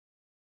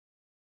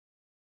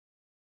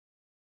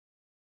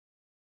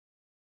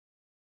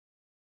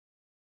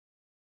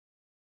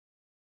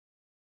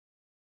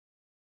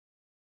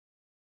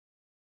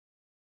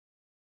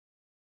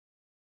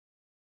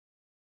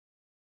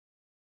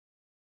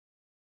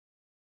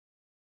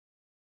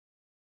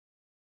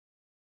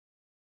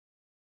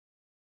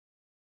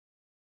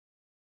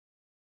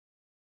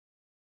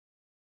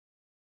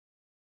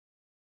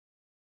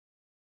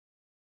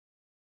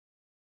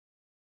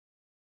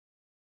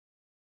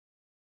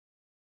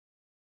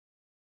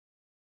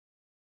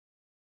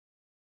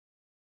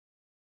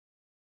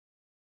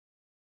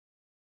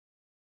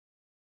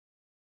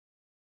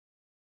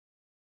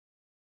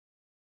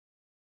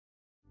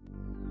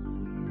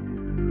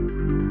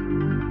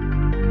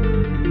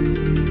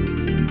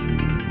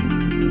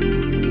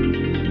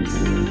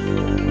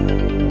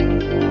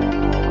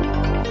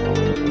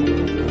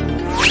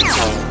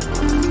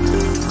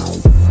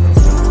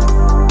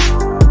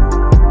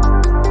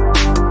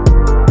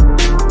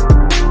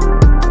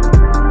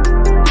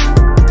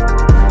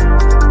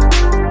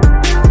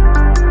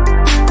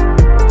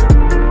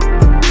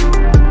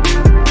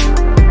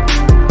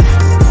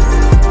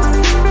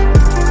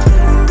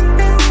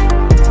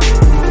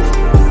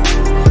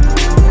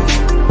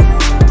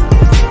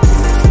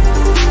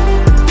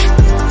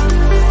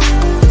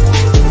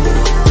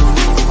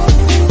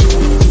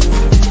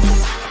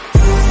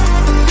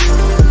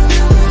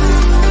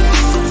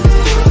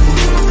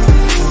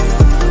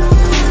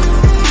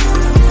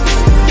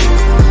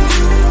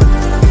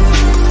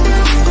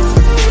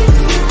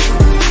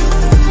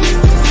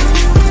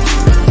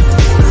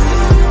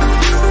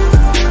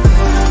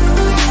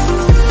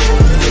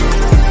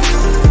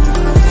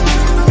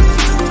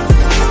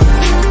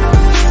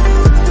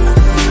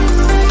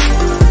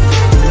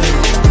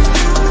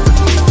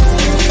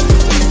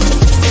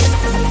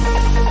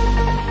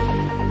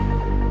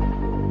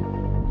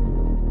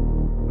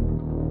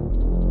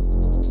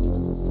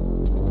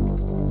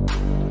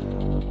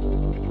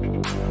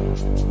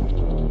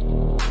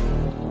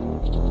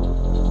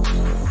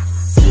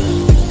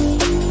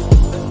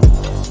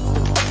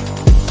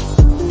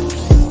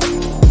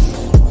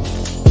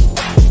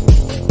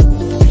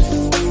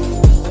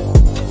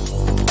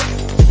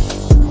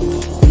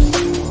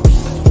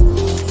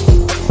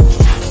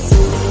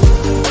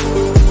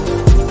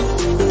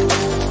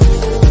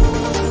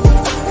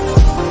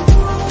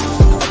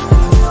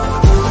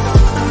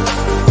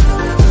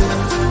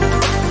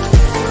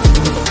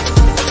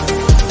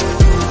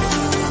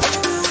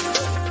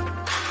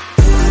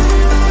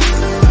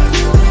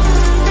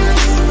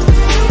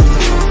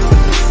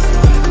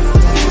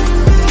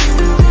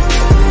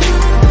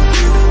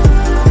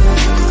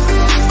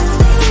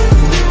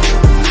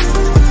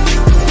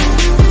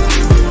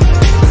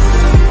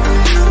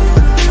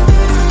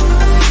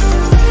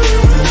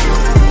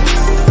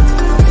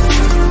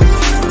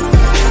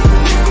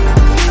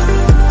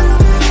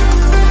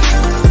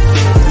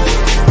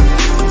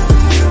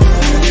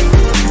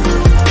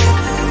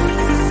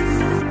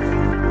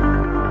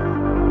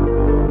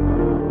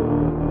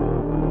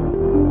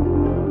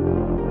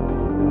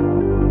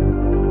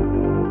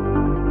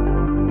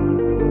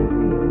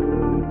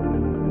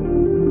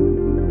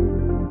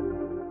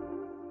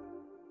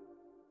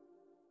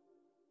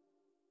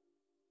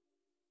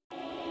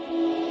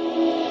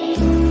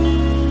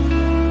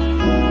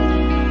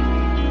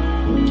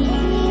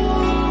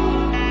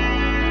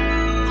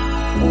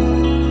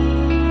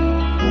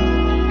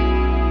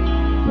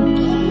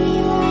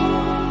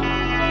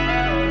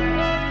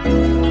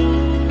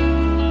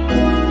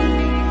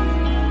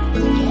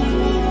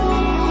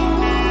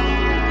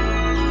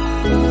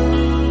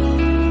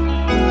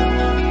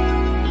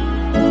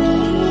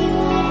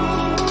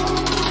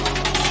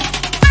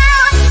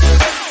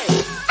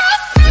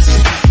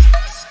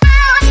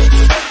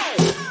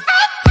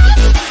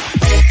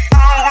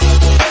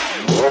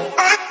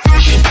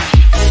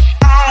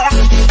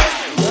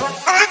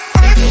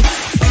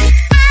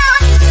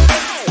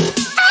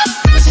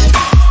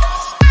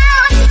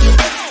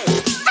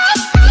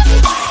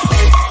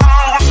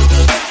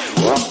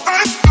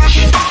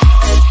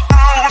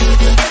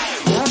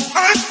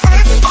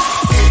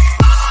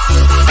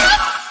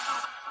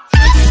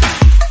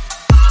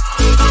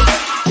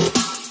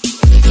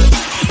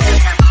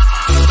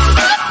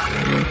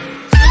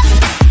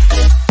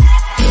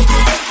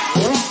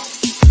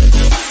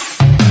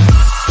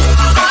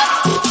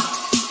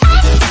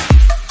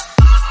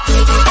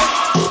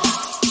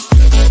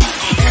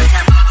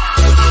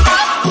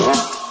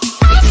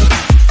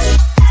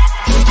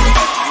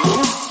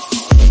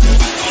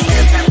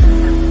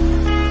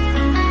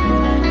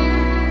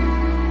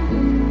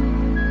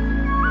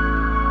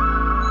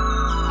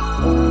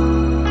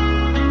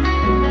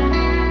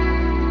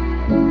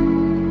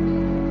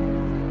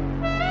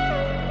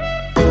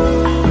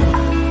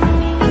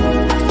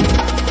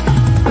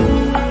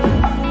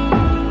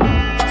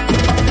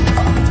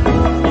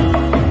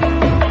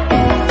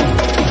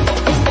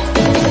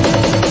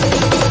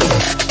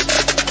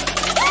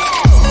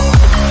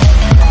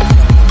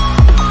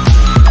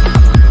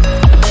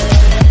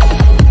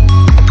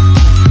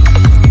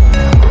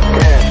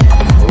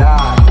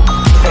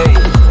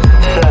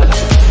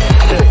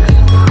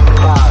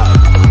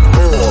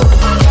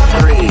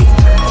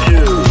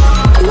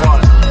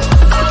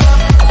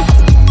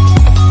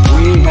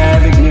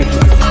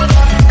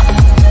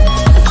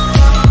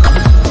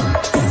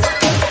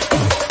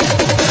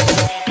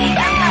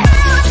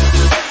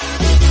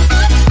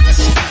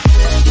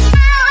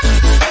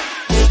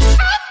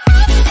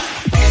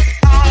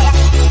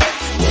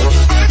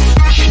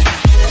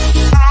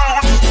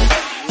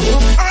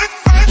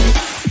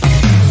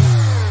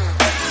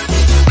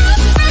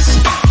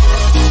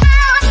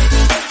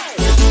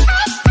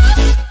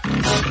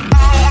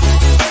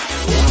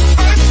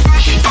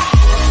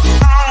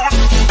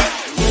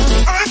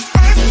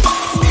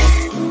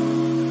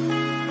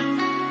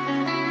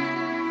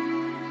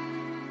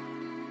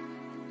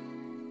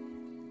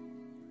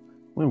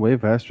Went way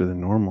faster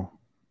than normal,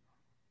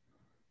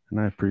 and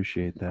I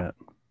appreciate that.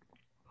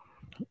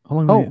 How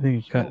long do you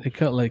think it cut? It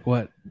cut like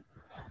what?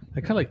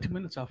 I cut like 2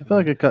 minutes off. I feel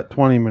like it cut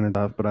 20 minutes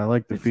off, but I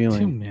like the feeling.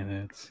 2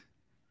 minutes.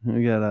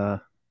 We got I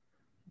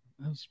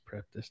was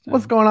prepped this time.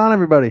 What's going on,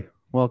 everybody?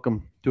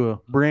 Welcome to a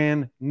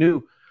brand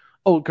new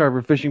Old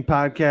Carver Fishing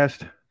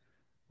Podcast.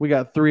 We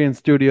got 3 in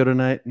studio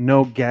tonight,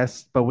 no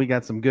guests, but we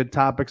got some good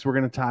topics we're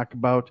going to talk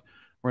about.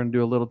 We're going to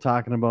do a little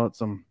talking about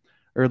some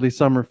early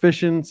summer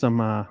fishing,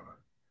 some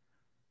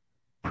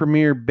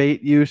premier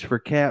bait use for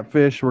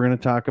catfish. We're going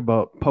to talk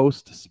about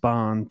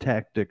post-spawn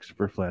tactics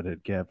for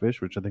flathead catfish,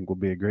 which I think will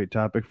be a great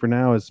topic for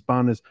now as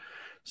spawn is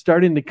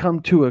starting to come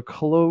to a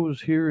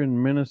close here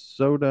in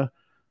Minnesota.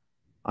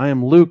 I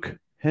am Luke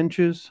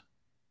Henches.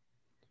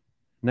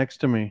 Next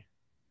to me,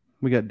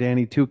 we got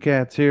Danny Two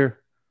Cats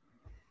here.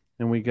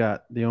 And we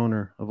got the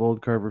owner of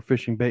Old Carver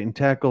Fishing Bait and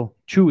Tackle,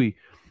 Chuy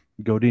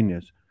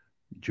Godinez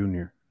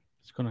Jr.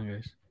 What's going on,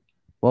 guys?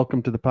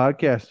 Welcome to the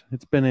podcast.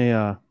 It's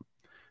been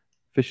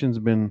fishing's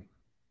been,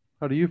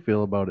 how do you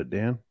feel about it,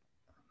 Dan?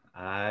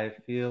 I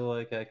feel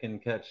like I can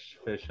catch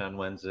fish on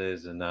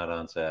Wednesdays and not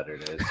on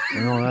Saturdays. I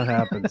know that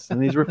happens.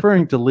 And he's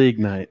referring to league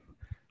night.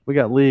 We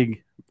got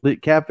league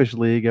Catfish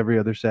League every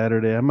other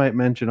Saturday. I might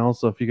mention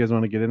also, if you guys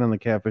want to get in on the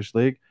Catfish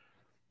League,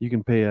 you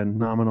can pay a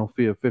nominal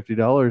fee of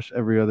 $50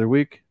 every other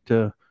week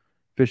to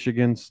fish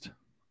against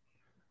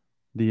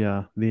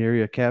the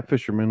area cat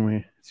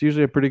fishermen. It's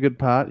usually a pretty good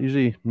pot.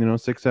 Usually,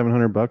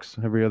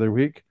 $600-700 every other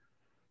week.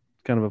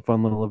 It's kind of a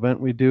fun little event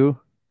we do.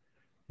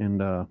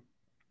 And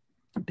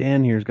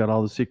Dan here's got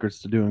all the secrets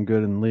to doing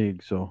good in the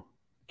league, so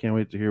can't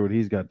wait to hear what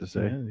he's got to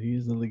say. Yeah,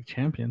 he's the league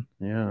champion.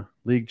 Yeah,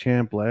 league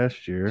champ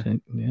last year.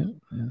 Yeah,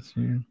 last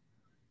year.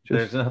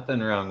 There's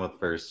nothing wrong with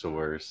first to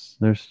worst.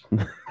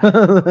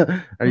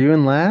 Are you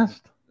in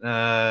last?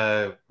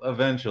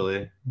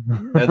 Eventually.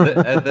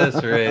 At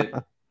this rate.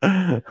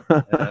 Yeah.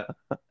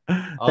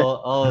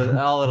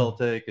 All it'll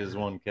take is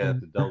one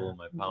cat to double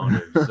my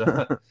poundage.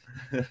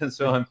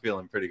 So I'm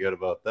feeling pretty good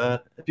about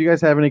that. If you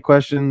guys have any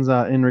questions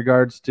in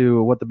regards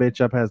to what the bait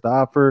shop has to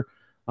offer,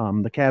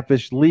 the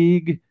Catfish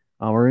League,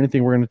 or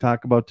anything we're going to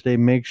talk about today,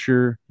 make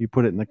sure you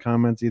put it in the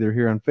comments either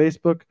here on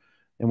Facebook.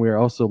 And we are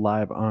also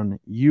live on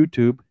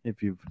YouTube.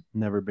 If you've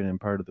never been in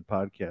part of the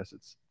podcast,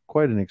 it's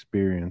quite an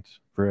experience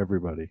for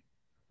everybody.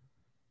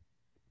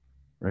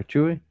 Right,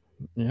 Chuy?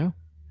 Yeah.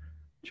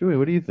 Chuy,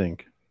 what do you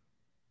think?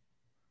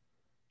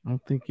 I'm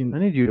thinking. I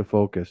need you to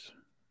focus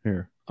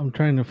here. I'm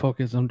trying to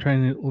focus. I'm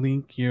trying to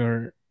link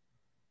your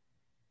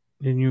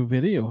new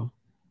video.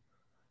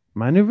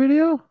 My new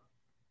video?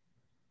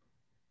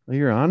 Oh,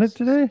 you're on it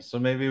today? So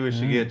maybe we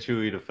should get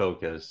Chuy to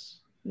focus.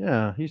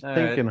 Yeah, he's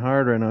thinking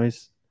hard right now.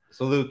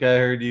 So, Luke, I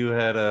heard you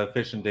had a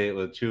fishing date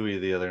with Chuy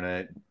the other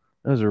night.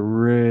 That was a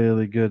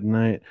really good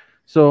night.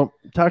 So,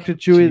 talk to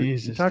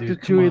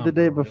Chuy. The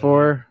day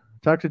before.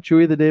 Talk to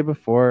Chuy the day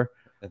before.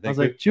 I was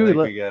like, Chuy,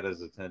 we got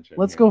his attention.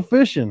 Let's go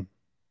fishing.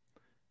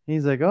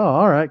 He's like, oh,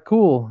 all right,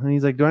 cool. And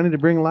he's like, do I need to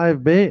bring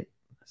live bait?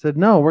 I said,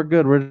 no, we're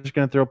good. We're just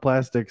going to throw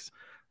plastics.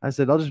 I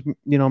said, I'll just,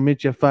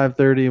 meet you at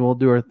 5:30. We'll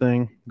do our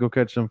thing. Go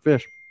catch some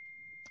fish.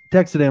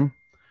 Texted him,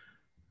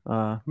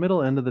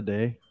 middle end of the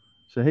day.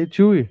 Said, hey,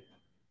 Chuy,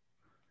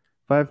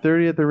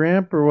 5:30 at the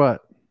ramp or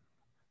what?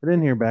 I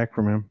didn't hear back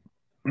from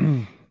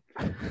him.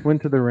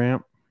 Went to the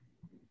ramp,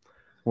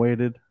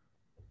 waited.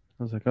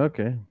 I was like,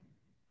 okay.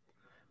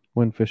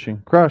 Went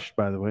fishing. Crushed,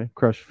 by the way.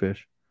 Crushed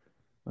fish.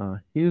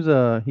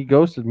 He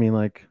ghosted me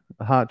like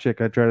a hot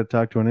chick I tried to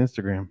talk to on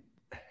Instagram.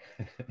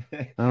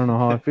 I don't know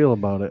how I feel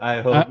about it. I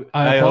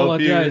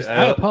apologize.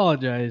 I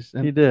apologize.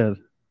 He did.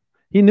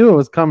 He knew it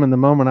was coming the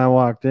moment I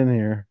walked in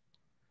here.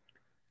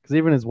 Because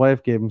even his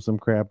wife gave him some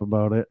crap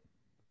about it.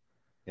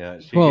 Yeah.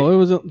 It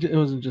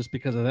wasn't just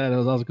because of that. It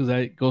was also because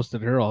I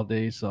ghosted her all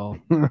day. So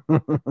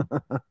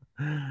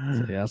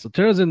yeah. So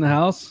Tara's in the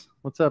house.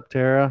 What's up,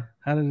 Tara?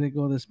 How did it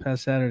go this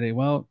past Saturday?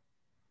 Well,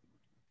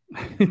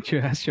 did you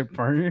ask your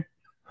partner?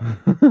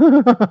 Ask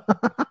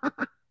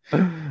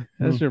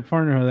your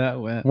partner how that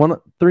went.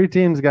 3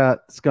 teams got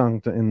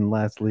skunked in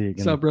last league.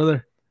 What's up,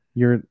 brother?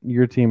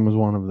 Your team was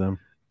one of them,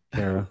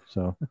 Tara.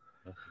 So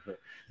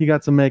you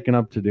got some making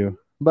up to do.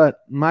 But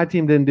my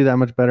team didn't do that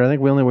much better. I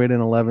think we only weighed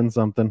in 11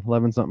 something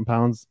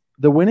pounds.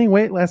 The winning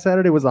weight last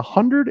Saturday was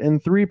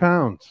 103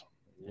 pounds.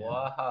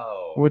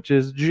 Wow. Which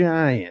is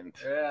giant.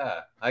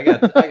 Yeah. I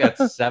got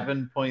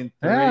 7.3.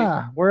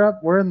 Yeah,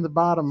 we're in the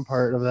bottom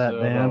part of that,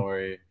 man. Don't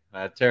worry.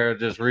 Tara,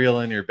 just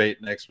reel in your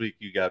bait next week.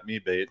 You got me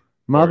bait.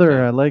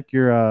 Mother, I like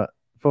your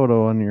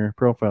photo on your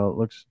profile. It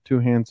looks 2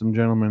 handsome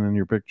gentlemen in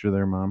your picture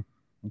there, Mom.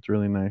 It's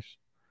really nice.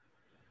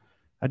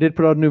 I did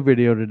put out a new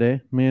video today.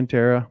 Me and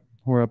Tara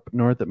were up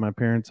north at my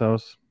parents'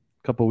 house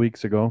a couple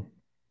weeks ago.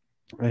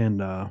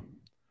 And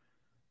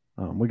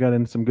we got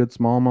in some good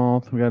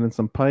smallmouth. We got in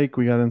some pike.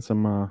 We got in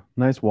some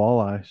nice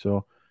walleye.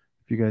 So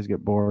if you guys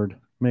get bored,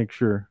 make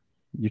sure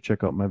you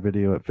check out my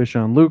video at Fish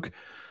on Luke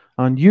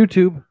on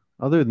YouTube.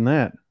 Other than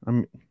that,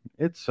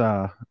 it's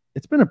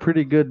been a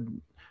pretty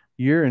good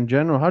year in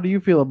general. How do you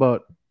feel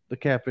about the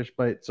catfish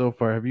bite so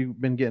far? Have you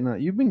been getting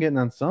on? You've been getting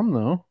on some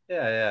though.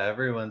 Yeah.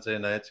 Every Wednesday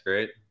night's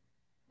great.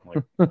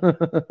 Like,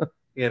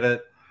 get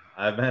it?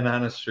 I've been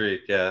on a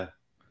streak, yeah.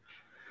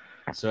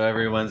 So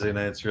every Wednesday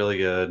night's really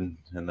good,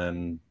 and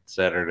then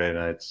Saturday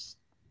night's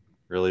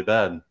really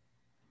bad.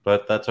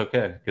 But that's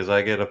okay because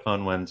I get a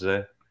fun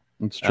Wednesday.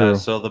 It's true.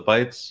 So the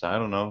bites, I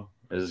don't know,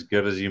 as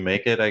good as you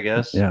make it, I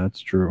guess. Yeah,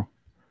 it's true.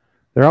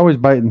 They're always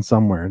biting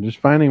somewhere. Just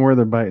finding where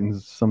they're biting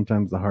is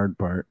sometimes the hard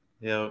part.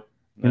 Yep.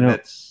 And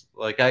it's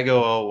like I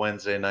go out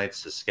Wednesday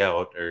nights to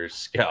scout. Yep.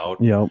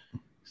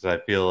 Because I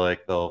feel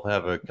like they'll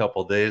have a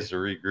couple days to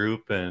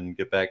regroup and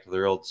get back to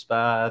their old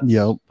spots.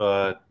 Yep.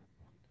 But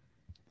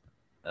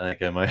I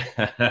think I might,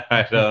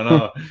 I don't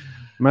know.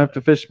 Might have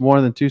to fish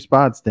more than 2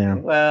 spots,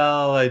 Dan.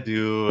 Well, I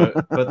do,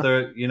 but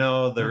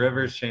the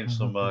rivers change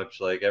so much.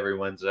 Like every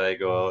Wednesday I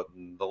go out,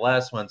 and the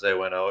last Wednesday I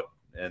went out,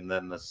 and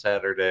then the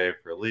Saturday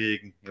for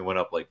league, it went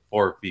up like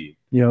 4 feet.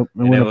 Yep,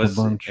 it went up a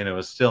bunch. And it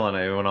was still, and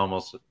it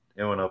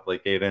went up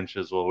like 8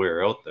 inches while we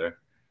were out there.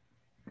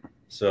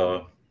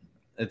 So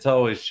it's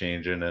always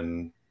changing,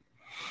 and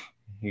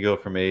you go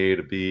from A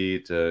to B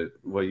to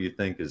what you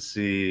think is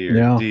C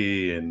or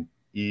D and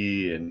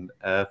E and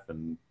F,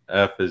 and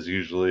F is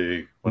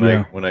usually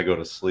when I go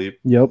to sleep.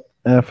 Yep,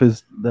 F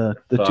is the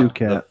 2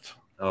 cats.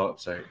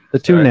 Sorry. The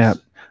 2 nap.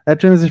 That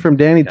transition from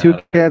Danny 2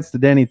 cats to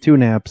Danny 2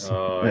 naps.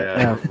 Oh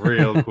yeah,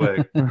 real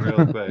quick.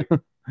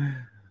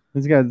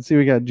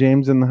 We got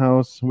James in the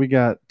house. We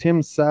got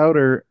Tim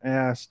Souter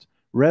asked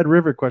Red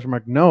River ?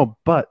 No,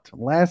 but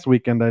last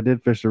weekend I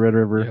did fish the Red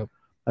River. Yep.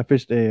 I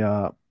fished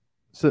a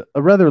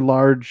rather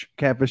large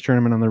catfish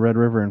tournament on the Red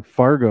River in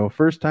Fargo.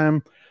 First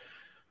time.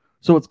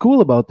 So what's cool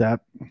about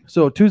that?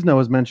 So Tuzna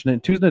was mentioning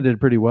it. Tuzna did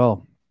pretty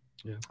well.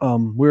 Yeah.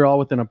 We were all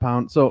within a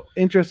pound. So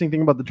interesting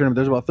thing about the tournament,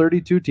 there's about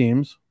 32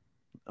 teams.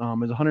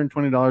 It's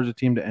 $120 a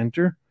team to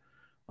enter.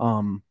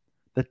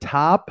 The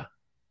top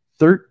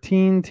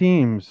 14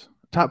 teams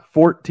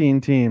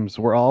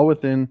were all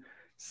within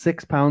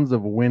 6 pounds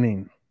of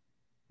winning.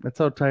 That's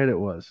how tight it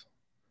was.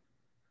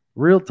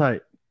 Real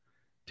tight.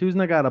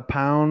 Tuzna got a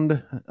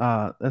pound.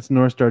 That's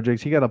North Star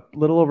Jigs. He got a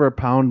little over a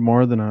pound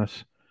more than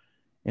us.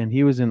 And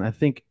he was in, I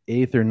think,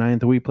 8th or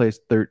 9th. We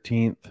placed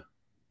 13th.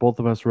 Both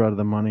of us were out of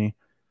the money.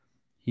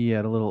 He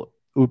had a little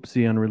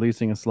oopsie on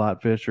releasing a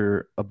slot fish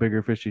or a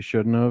bigger fish he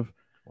shouldn't have.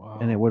 Wow.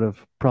 And it would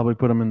have probably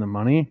put him in the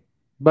money.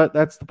 But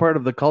that's the part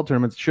of the call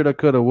tournaments. Shoulda,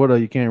 coulda, woulda.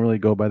 You can't really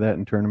go by that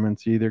in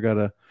tournaments. You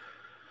either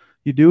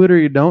you do it or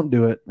you don't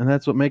do it. And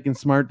that's what making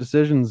smart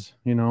decisions,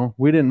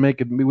 we didn't make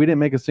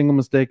a single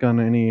mistake on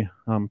any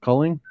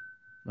culling.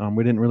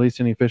 We didn't release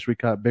any fish we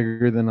caught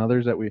bigger than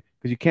others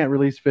because you can't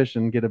release fish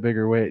and get a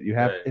bigger weight. You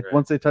have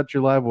once they touch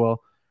your live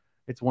well,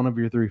 it's one of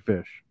your 3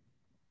 fish.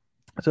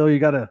 So you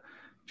got to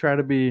try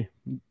to be.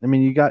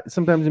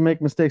 Sometimes you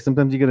make mistakes.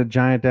 Sometimes you get a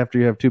giant after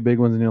you have 2 big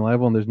ones in your live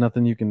well, and there's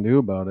nothing you can do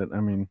about it.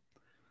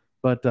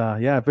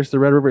 I fished the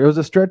Red River. It was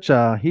a stretch.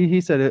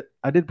 He said it.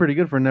 I did pretty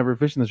good for never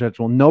fishing the stretch.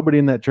 Well, nobody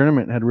in that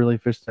tournament had really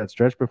fished that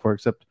stretch before,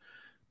 except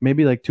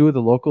maybe like 2 of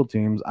the local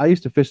teams. I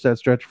used to fish that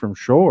stretch from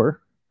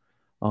shore,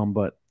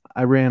 but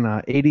I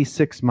ran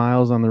 86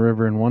 miles on the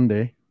river in one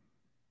day.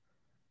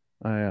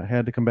 I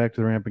had to come back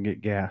to the ramp and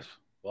get gas.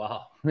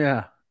 Wow.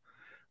 Yeah.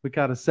 We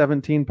caught a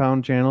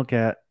 17-pound channel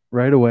cat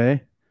right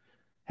away.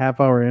 Half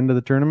hour into the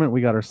tournament,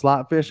 we got our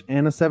slot fish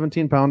and a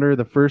 17-pounder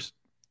the first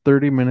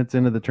 30 minutes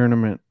into the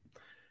tournament.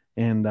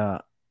 And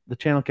the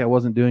channel cat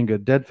wasn't doing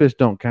good. Dead fish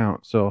don't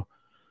count. So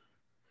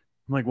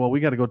I'm like, well, we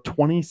got to go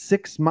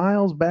 26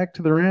 miles back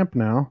to the ramp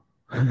now.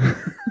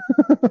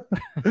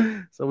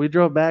 So we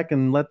drove back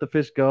and let the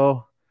fish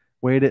go.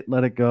 Weighed it,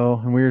 let it go,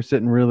 and we were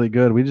sitting really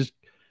good. We just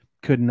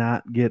could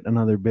not get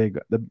another big.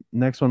 The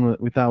next one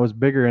we thought was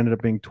bigger ended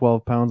up being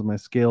 12 pounds. My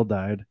scale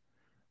died.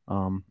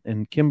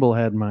 And Kimball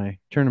had my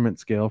tournament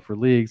scale for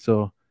league,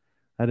 so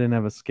I didn't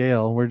have a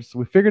scale.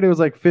 We figured it was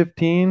like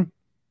 15,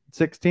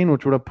 16,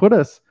 which would have put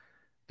us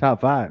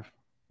top 5.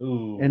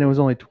 Ooh. And it was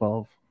only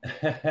 12.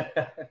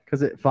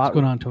 Because it fought. What's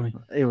going on, Tony?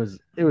 It was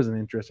an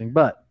interesting,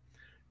 but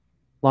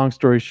long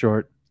story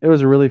short, it was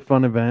a really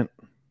fun event.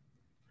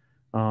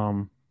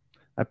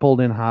 I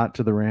pulled in hot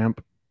to the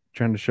ramp,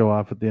 trying to show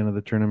off at the end of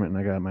the tournament, and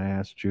I got my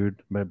ass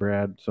chewed by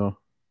Brad, so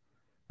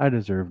I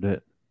deserved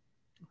it.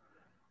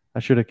 I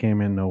should have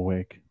came in no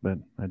wake, but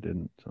I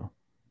didn't. So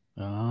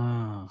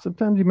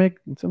sometimes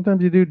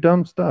you do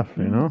dumb stuff,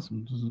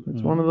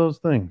 It's one of those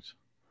things.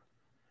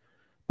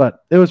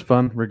 But it was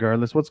fun,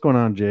 regardless. What's going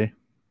on, Jay?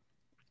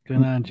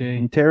 Going on, Jay?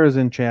 And Tara's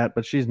in chat,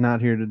 but she's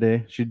not here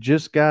today. She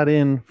just got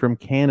in from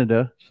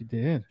Canada. She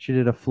did. She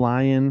did a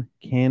fly-in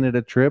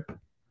Canada trip.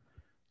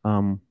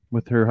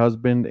 With her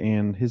husband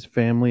and his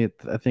family,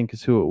 I think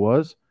is who it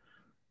was.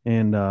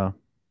 And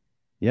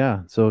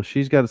so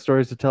she's got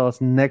stories to tell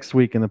us next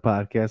week in the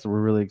podcast.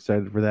 We're really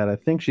excited for that. I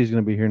think she's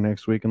going to be here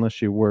next week unless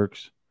she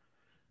works.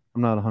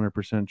 I'm not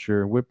 100%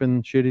 sure.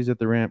 Whipping shitties at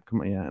the ramp.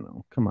 Come on. Yeah, I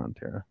know. Come on,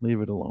 Tara.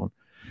 Leave it alone.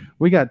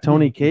 We got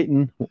Tony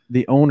Caton,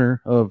 the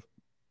owner of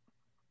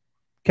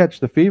Catch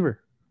the Fever,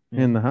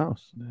 in the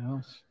house.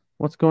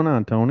 What's going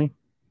on, Tony?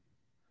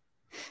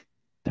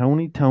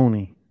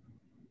 Tony.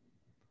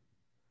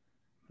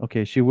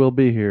 Okay, she will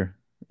be here.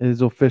 It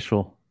is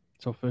official.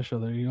 It's official.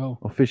 There you go.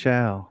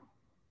 Official.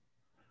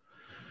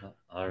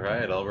 All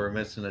right, all we're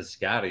missing is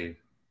Scotty.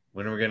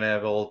 When are we gonna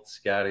have old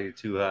Scotty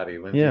Too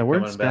Hottie? When's Yeah, he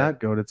where'd coming Scott back?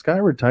 go? Did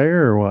Scott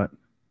retire or what?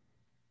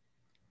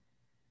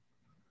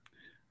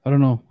 I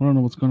don't know. I don't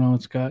know what's going on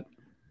with Scott.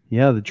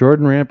 Yeah, the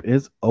Jordan ramp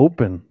is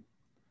open.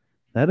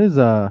 That is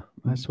a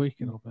Last week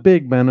it opened.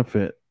 big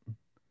benefit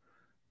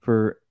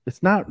for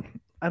it's not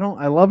I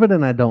love it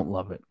and I don't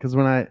love it because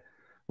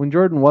when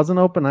Jordan wasn't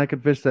open I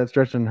could fish that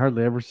stretch and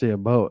hardly ever see a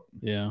boat,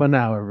 Yeah. but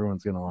now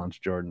everyone's gonna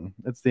launch Jordan.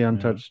 It's the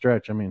untouched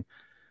stretch. I mean,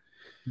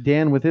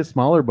 Dan with his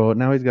smaller boat,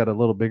 now he's got a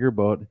little bigger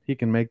boat, he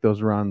can make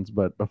those runs,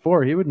 but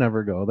before he would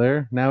never go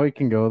there. Now he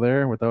can go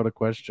there without a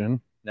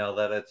question. Now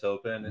that it's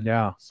open.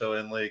 Yeah. So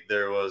in league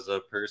there was a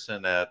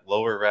person at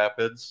Lower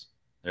Rapids.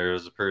 There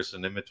was a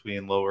person in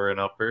between Lower and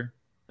Upper.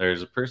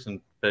 There's a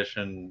person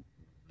fishing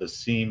the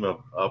seam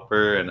of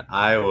Upper, and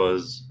I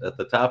was at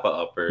the top of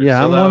Upper. Yeah,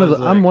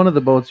 So I'm one of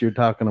the boats you're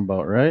talking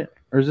about, right?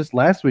 Or is this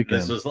last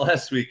weekend? This was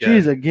last weekend.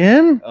 Jeez,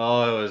 again?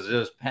 Oh, it was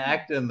just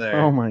packed in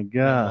there. Oh my And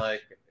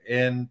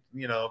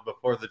god.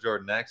 before the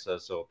Jordan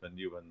Access opened,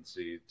 you wouldn't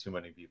see too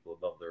many people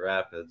above the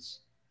rapids.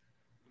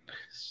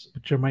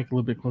 Put your mic a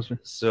little bit closer.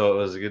 So it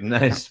was a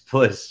nice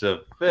place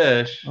to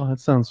fish. Oh, that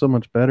sounds so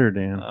much better,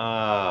 Dan.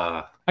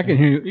 Ah, I can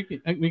hear you. We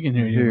can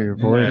hear you. Hear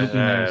your all right, voice.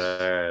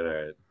 all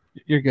right.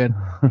 You're good.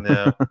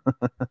 Yeah.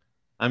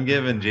 I'm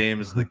giving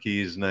James the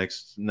keys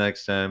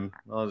next time.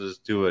 I'll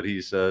just do what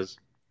he says.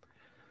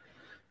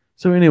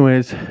 So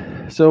anyways,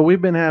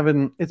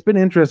 it's been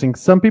interesting.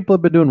 Some people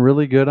have been doing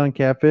really good on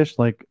catfish.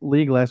 Like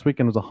league last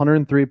weekend was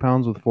 103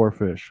 pounds with 4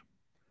 fish,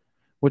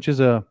 which is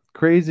a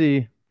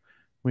crazy.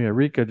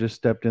 Rika just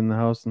stepped in the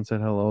house and said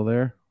hello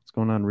there. What's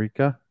going on,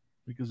 Rika?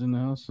 Rika's in the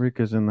house.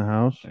 Rika's in the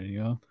house. There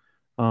you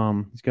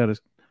go. He's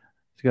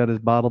got his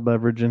bottle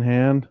beverage in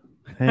hand,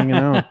 hanging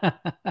out.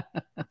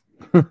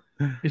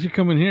 You should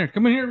come in here.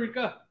 Come in here,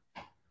 Rika.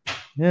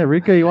 Yeah,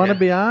 Rika, you want to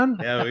be on?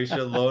 Yeah, we should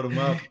load him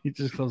up. He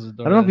just closed the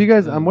door. I don't know if you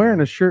guys. I'm wearing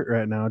a shirt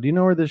right now. Do you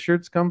know where this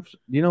shirt's come from?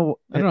 Do you know?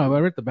 I don't know. I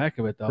read the back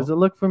of it though. Does it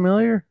look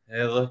familiar?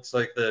 It looks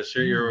like the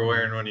shirt you were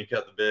wearing when you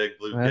cut the big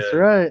blue That's kid.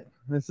 right.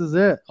 This is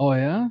it. Oh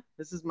yeah.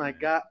 This is my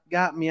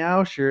got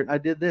meow shirt. I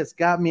did this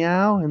got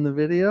meow in the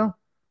video.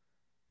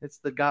 It's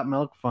the got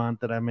milk font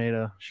that I made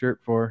a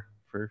shirt for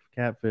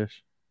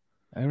catfish.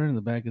 I read in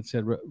the back it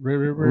said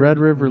Red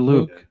River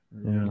Luke.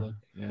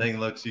 Yeah. Thing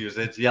looks used.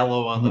 It's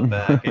yellow on the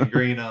back and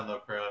green on the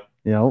front.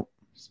 Yep.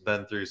 Just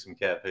been through some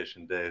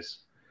catfishing days.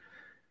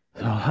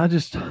 So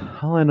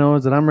all I know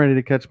is that I'm ready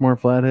to catch more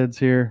flatheads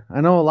here.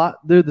 I know a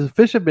lot, dude. The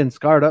fish have been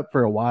scarred up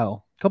for a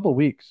while, a couple of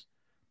weeks.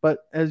 But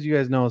as you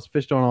guys know,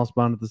 fish don't all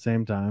spawn at the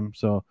same time.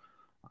 So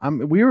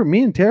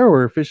me and Tara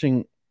were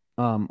fishing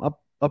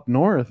up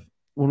north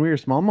when we were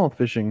smallmouth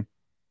fishing.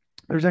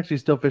 There's actually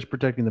still fish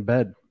protecting the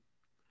bed.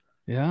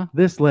 Yeah.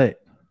 This late.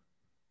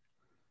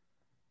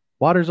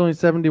 Water's only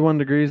 71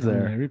 degrees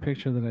there. Every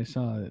picture that I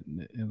saw, it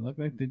looked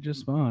like they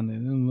just spawned. It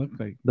didn't look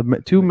like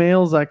the two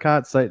males I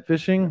caught sight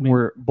fishing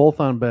were both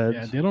on beds.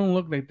 Yeah, they don't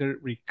look like they're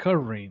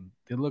recovering.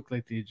 They look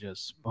like they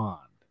just spawned.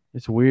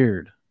 It's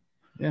weird.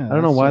 Yeah, I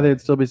don't know why they'd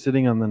still be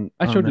sitting on the.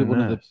 I showed you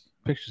one of the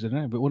pictures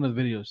tonight, but one of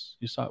the videos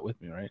you saw it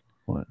with me, right?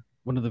 What?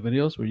 One of the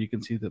videos where you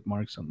can see the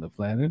marks on the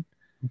flathead.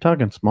 I'm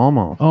talking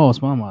smallmouth. Oh,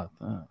 smallmouth.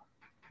 Oh.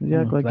 You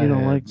act like you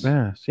don't like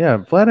bass.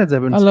 Yeah, flatheads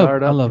have been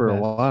scarred up for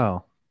a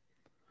while.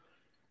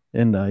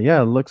 And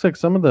it looks like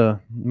some of the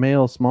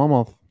male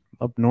smallmouth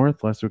up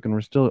north last weekend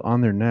were still on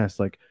their nest.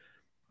 Like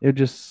it would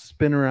just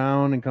spin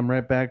around and come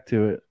right back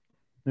to it.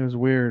 It was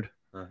weird.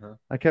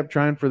 I kept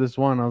trying for this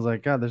one. I was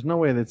like, God, there's no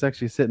way that's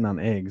actually sitting on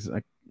eggs.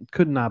 I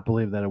could not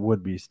believe that it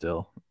would be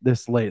still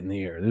this late in the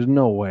year. There's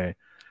no way.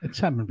 It's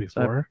happened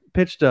before.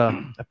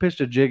 So I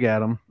pitched a jig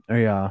at him,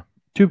 a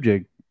tube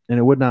jig, and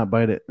it would not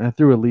bite it. And I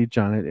threw a leech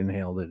on it,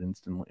 inhaled it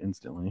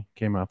instantly.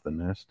 Came off the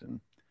nest, and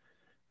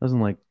it was in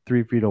like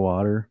 3 feet of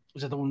water.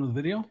 Was that the one with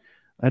the video?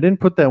 I didn't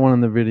put that one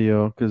in the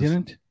video because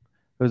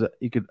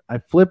I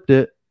flipped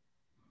it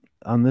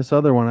on this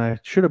other one. I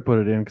should have put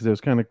it in because it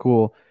was kind of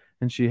cool.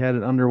 And she had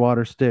an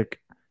underwater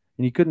stick,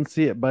 and you couldn't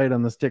see it bite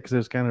on the stick because it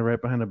was kind of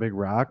right behind a big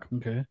rock.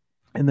 Okay.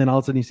 And then all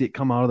of a sudden you see it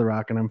come out of the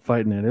rock, and I'm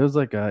fighting it. It was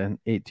like an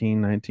 18,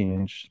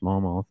 19-inch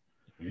smallmouth.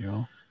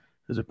 Yeah.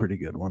 It was a pretty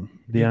good one.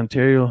 The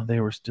Ontario,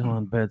 they were still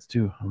on beds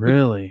too.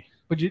 Really?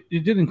 But you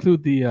did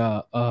include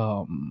the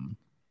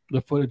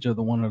footage of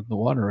the one of the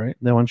water, right?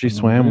 The one she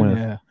swam with.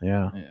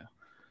 Yeah.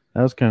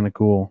 That was kind of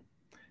cool.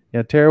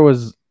 Yeah, Tara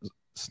was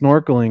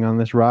snorkeling on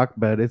this rock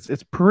bed.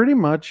 It's pretty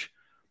much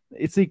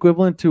it's the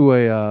equivalent to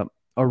a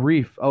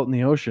reef out in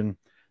the ocean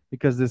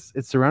because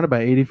it's surrounded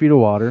by 80 feet of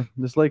water.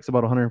 This lake's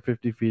about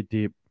 150 feet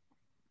deep.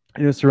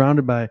 And it's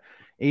surrounded by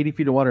 80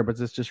 feet of water, but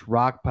it's just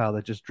rock pile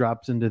that just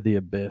drops into the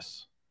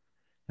abyss.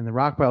 And the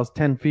rock pile is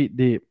 10 feet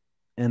deep,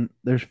 and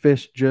there's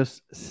fish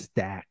just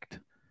stacked.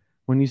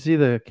 When you see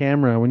the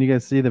camera, when you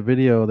guys see the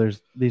video,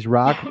 there's these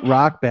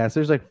rock bass.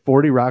 There's like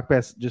 40 rock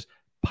bass just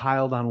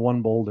piled on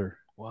one boulder.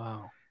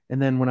 Wow.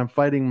 And then when I'm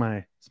fighting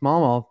my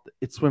smallmouth,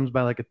 it swims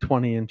by like a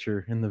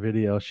 20-incher in the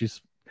video.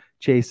 She's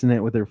chasing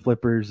it with her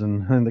flippers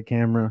and the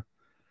camera.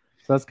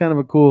 So that's kind of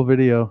a cool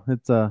video.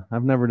 It's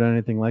I've never done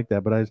anything like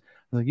that, but I was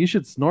like, you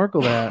should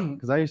snorkel that,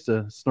 because I used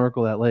to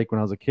snorkel that lake when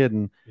I was a kid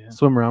and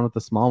swim around with the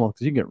smallmouth,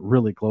 because you can get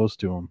really close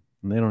to them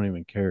and they don't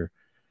even care.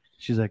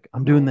 She's like,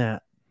 I'm doing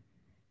that.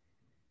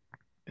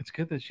 It's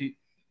good that she's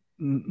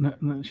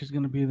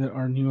going to be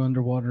our new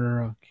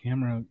underwater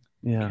camera.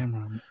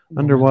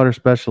 Underwater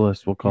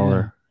specialist, we'll call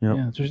her. Yep.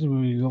 Yeah, especially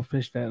when we go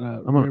fish that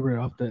river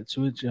off that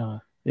sewage.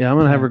 Yeah, I'm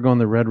gonna have her go in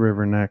the Red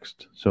River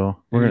next.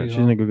 So she's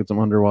gonna go get some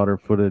underwater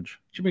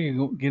footage. She may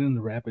go get in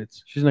the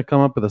rapids. She's gonna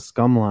come up with a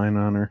scum line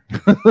on her,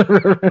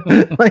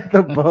 like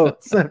the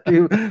boats. After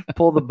you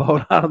pull the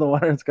boat out of the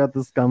water, it's got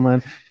the scum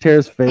line.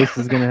 Tara's face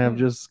is gonna have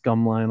just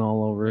scum line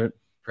all over it.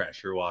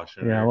 Pressure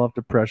washing. Yeah, we'll have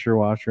to pressure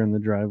wash her in the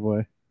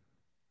driveway.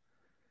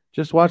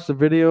 Just watch the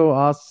video.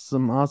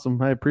 Awesome.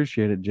 I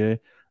appreciate it, Jay.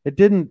 It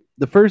didn't.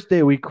 The first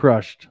day we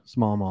crushed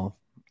smallmouth,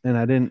 and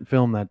I didn't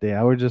film that day.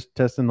 I was just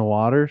testing the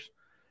waters.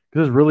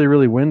 Because it was really,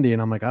 really windy,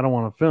 and I'm like, I don't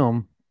want to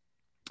film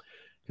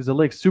because the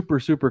lake's super,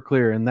 super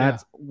clear, and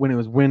that's when it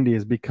was windy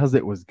is because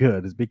it was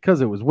good. It's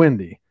because it was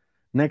windy.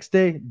 Next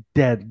day,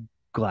 dead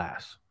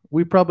glass.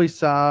 I bet we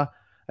saw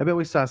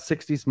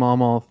 60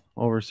 smallmouth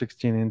over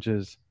 16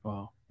 inches.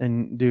 Wow.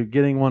 And, dude,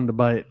 getting one to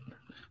bite.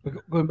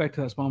 But going back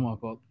to that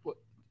smallmouth,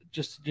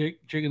 just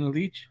jigging a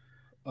leech,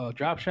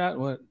 drop shot,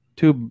 what?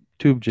 Tube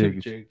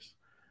jigs.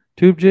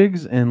 Tube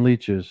jigs and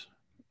leeches.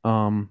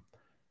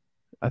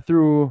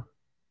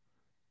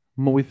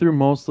 We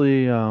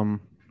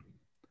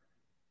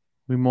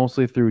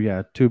mostly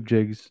threw tube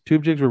jigs.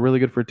 Tube jigs were really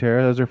good for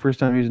Tara. That was her first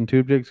time using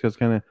tube jigs, because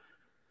kind of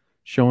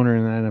showing her,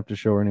 and I didn't have to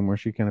show her anymore.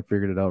 She kind of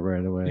figured it out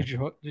right away. Did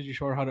you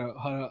show her how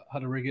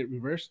to rig it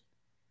reverse?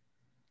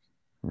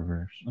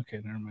 Reverse. Okay,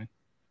 never mind.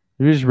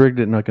 You just rigged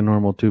it in like a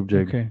normal tube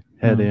jig. Okay.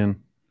 Head in,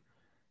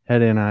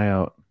 eye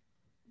out.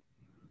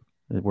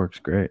 It works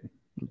great.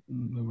 It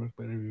would work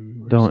better if you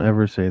reverse Don't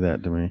ever say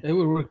that to me. It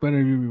would work better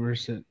if you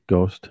reverse it.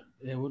 Ghost.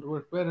 It would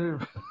work better.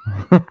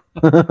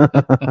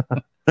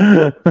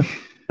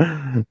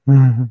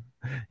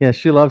 Yeah,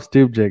 she loves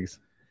tube jigs.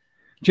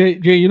 Jay,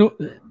 you know.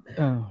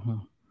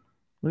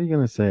 What are you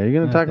gonna say? Are you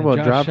gonna talk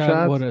about drop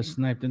shots? Would have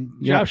sniped, and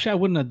drop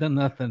shot wouldn't have done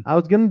nothing. I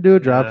was gonna do a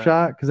drop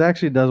shot because it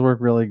actually does work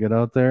really good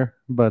out there,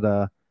 but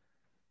I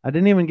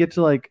didn't even get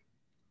to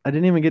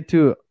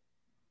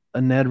a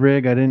Ned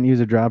rig. I didn't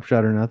use a drop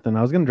shot or nothing.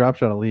 I was gonna drop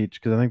shot a leech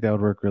because I think that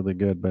would work really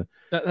good, but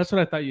that's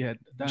what I thought you had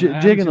done.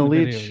 Jigging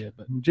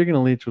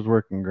a leech was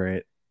working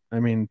great. I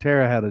mean,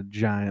 Tara had a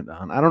giant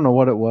on. I don't know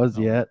what it was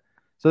yet.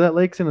 So that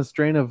lake's in a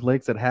strain of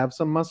lakes that have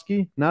some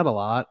muskie, not a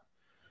lot,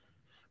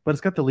 but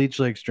it's got the Leech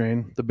Lake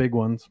strain, the big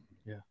ones.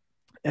 Yeah,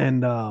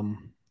 and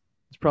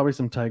there's probably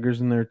some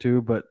tigers in there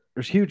too, but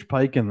there's huge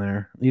pike in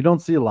there. You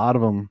don't see a lot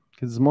of them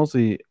because it's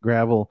mostly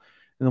gravel.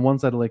 And the one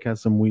side of the lake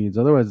has some weeds.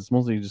 Otherwise, it's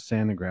mostly just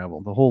sand and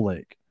gravel. The whole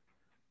lake,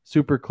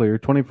 super clear,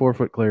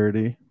 24-foot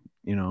clarity,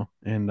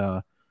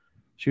 And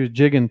she was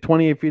jigging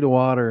 28 feet of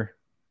water,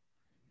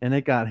 and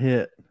it got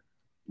hit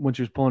when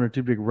she was pulling her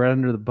tube jig right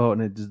under the boat,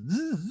 and it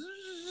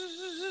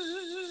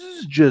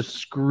just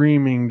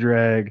screaming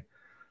drag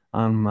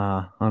on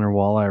her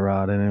walleye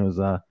rod, and it was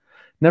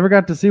never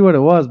got to see what it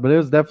was, but it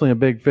was definitely a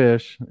big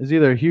fish. It's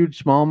either a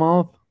huge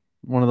smallmouth,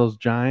 one of those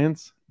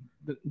giants.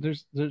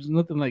 There's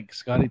nothing like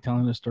Scotty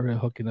telling the story of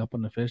hooking up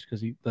on the fish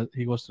because he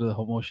goes through the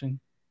whole motion.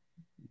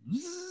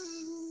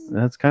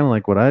 That's kind of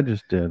like what I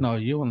just did. No,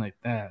 you went like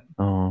that.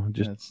 Oh,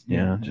 just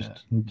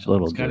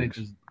little. Scotty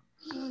just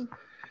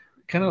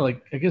kind of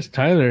like, I guess,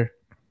 Tyler.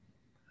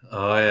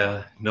 Oh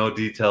yeah, no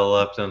detail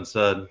left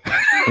unsaid.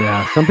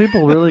 Yeah, some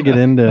people really get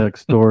into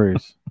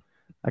stories.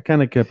 I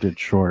kind of kept it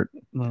short.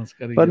 No,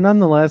 but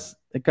nonetheless,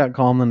 it got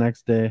calm the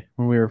next day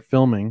when we were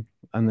filming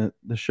on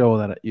the show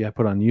that I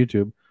put on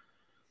YouTube.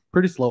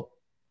 Pretty slow.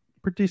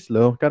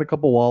 Got a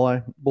couple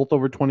walleye, both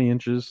over 20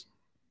 inches.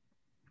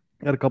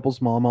 Got a couple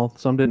smallmouth.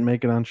 Some didn't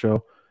make it on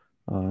show.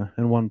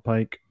 And one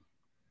pike.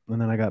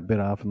 And then I got bit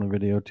off in the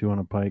video too on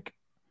a pike.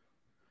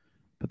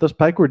 But those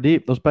pike were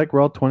deep. Those pike were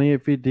all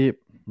 28 feet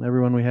deep.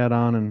 Everyone we had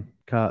on and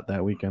caught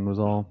that weekend was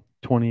all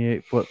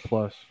 28 foot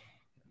plus.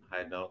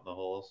 Hiding out in the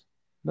holes.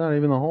 Not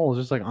even the holes,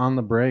 just like on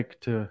the break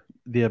to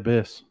the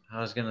abyss.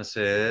 I was gonna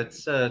say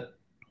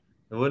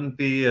it wouldn't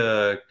be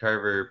a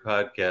Carver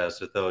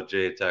podcast without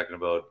Jay talking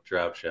about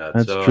drop shots.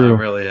 That's so true. I'm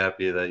really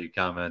happy that you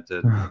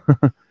commented.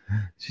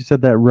 She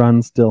said that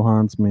run still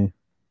haunts me.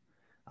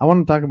 I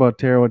want to talk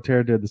about what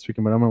Tara did this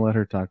weekend, but I'm going to let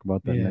her talk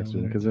about that next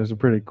week because there's a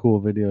pretty cool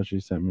video she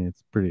sent me.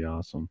 It's pretty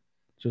awesome.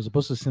 She was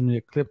supposed to send me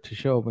a clip to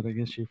show, but I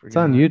guess she forgot. It's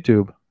on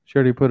YouTube. She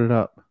already put it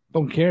up.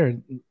 Don't care.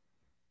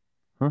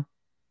 Huh?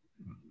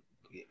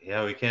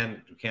 Yeah, we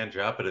can't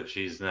drop it if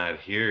she's not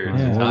here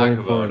to talk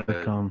about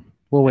it.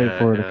 We'll wait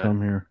for her to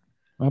come here.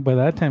 Well, by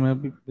that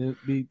time,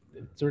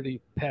 it's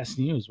already past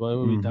news. Why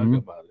would we talk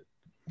about it?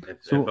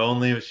 If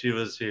only she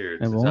was here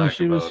to talk about it. If only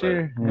she was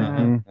here.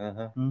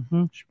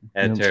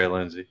 And Tara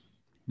Lindsay.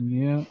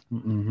 Yeah.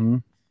 Mm-hmm.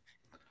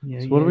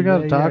 So what do we got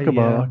to talk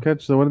about? I'll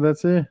catch what did that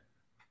say?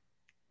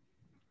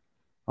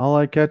 All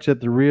I catch at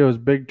the Rio is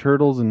big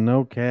turtles and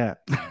no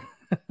cat.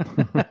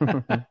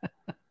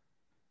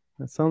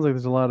 That sounds like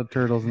there's a lot of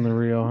turtles in the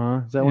Rio,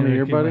 huh? Is that Yeah, one of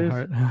your breaking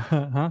my buddies?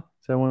 heart. Huh?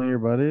 Is that one of your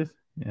buddies?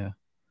 Yeah.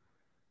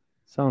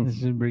 Sounds.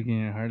 This is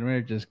breaking your heart.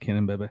 We're just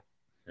kidding, baby.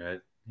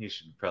 Right? He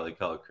should probably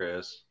call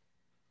Chris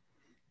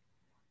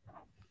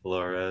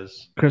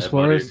Flores. Chris at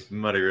Flores?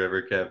 Muddy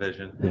River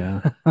Catfishing.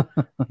 Yeah.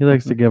 He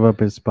likes to give up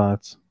his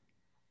spots.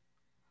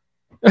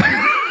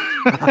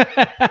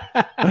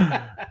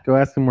 Go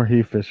ask him where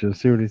he fishes.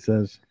 See what he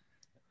says.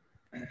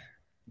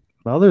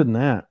 But other than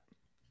that,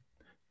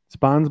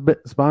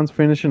 Spawn's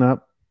finishing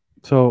up.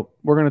 So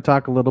we're going to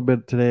talk a little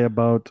bit today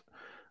about.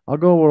 I'll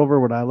go over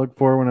what I look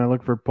for when I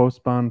look for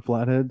post-spawn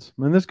flatheads,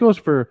 and this goes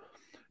for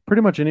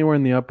pretty much anywhere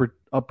in the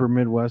upper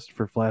Midwest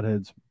for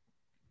flatheads.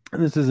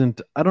 And this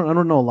isn't. I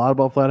don't know a lot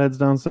about flatheads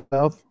down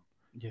south.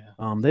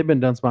 Yeah. They've been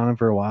done spawning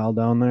for a while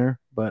down there,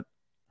 but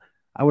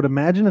I would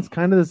imagine it's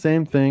kind of the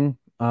same thing.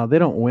 They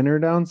don't winter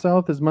down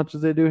south as much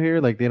as they do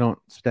here. Like they don't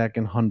stack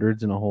in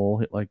hundreds in a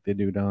hole like they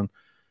do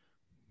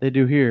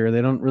here.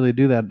 They don't really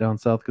do that down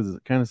south because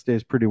it kind of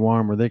stays pretty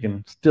warm where they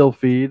can still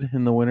feed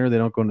in the winter. They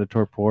don't go into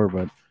torpor,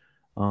 but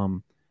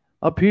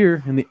up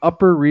here in the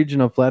upper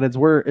region of flatheads,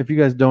 if you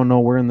guys don't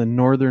know, we're in the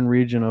northern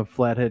region of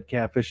flathead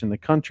catfish in the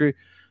country.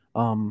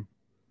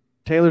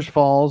 Taylor's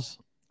Falls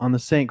on the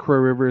St. Croix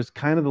River is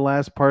kind of the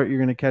last part you're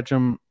going to catch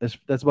them.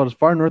 That's about as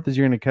far north as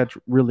you're going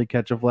to really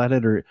catch a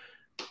flathead or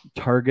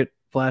target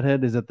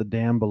flathead is at the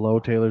dam below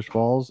Taylor's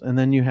Falls. And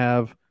then you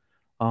have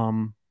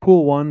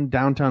Pool 1,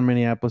 downtown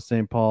Minneapolis,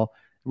 St. Paul.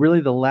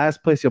 Really the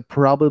last place you'll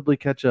probably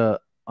catch a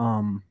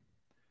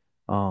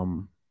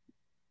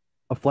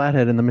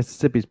flathead in the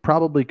Mississippi is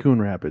probably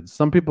Coon Rapids.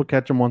 Some people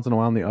catch them once in a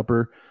while in the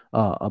upper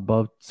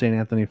above St.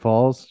 Anthony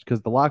Falls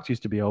because the locks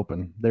used to be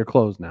open. They're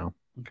closed now.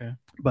 Okay.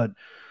 But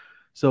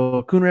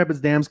so Coon Rapids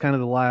Dam's kind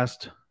of the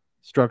last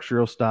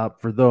structural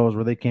stop for those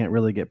where they can't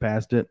really get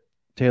past it.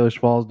 Taylor's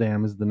Falls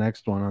Dam is the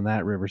next one on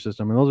that river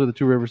system. And those are the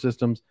two river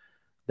systems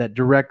that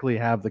directly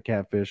have the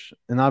catfish.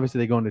 And obviously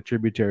they go into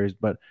tributaries.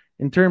 But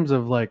in terms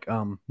of like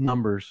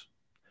numbers,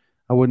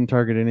 I wouldn't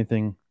target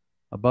anything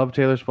above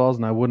Taylor's Falls,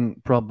 and I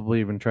wouldn't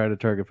probably even try to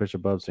target fish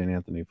above St.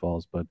 Anthony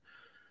Falls. But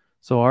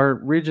so our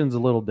region's a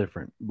little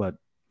different. But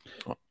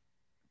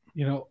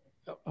you know,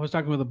 I was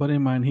talking with a buddy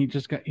of mine. He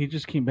just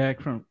came back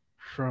from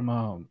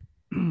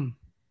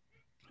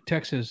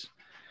Texas,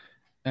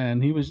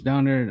 and he was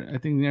down there. I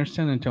think near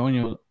San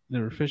Antonio. They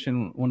were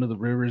fishing one of the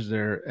rivers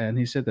there, and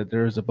he said that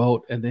there was a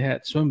boat, and they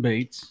had swim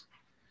baits,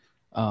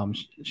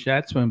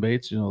 shad swim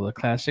baits. You know, the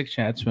classic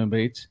shad swim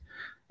baits,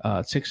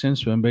 6-inch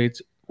swim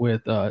baits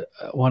with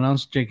 1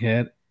 ounce jig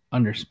head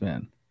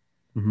underspin.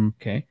 Mm-hmm.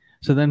 Okay,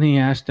 so then he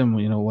asked him,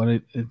 you know, what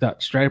it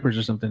thought stripers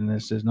or something, and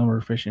it says no, we're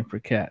fishing for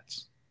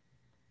cats.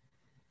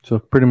 So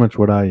pretty much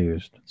what I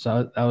used.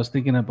 So I was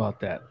thinking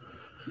about that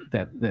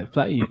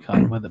flat you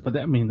caught with it, but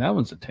that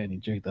one's a tiny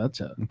jig.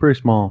 That's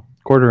pretty small,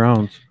 1/4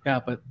 ounce.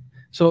 Yeah, but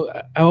so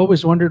I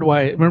always wondered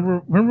why.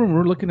 Remember when we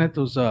were looking at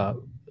those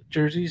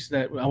jerseys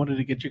that I wanted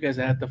to get you guys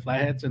that had the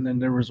flatheads, and then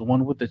there was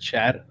one with the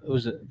shad. It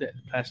was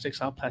the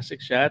soft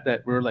plastic shad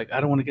that we were like,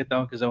 I don't want to get that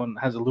one because that one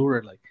has a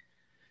lure. Like,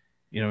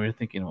 you know, you're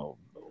thinking, well,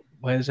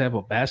 why does it have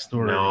a bass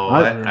lure? No,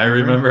 I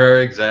remember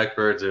our exact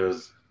words. It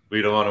was,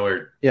 we don't want to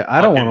wear. Yeah, I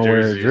don't want to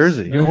wear a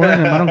jersey. You're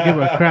wearing them. I don't give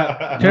a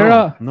crap.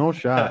 Tara, no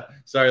shot.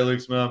 Sorry,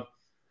 Luke's mom.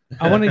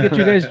 I want to get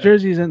you guys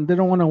jerseys, and they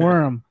don't want to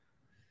wear them.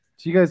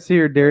 So you guys see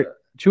here, Derek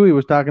Chuy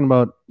was talking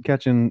about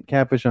catching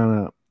catfish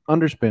on a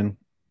underspin.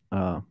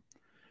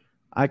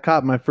 I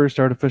caught my first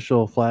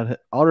artificial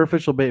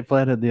bait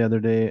flathead the other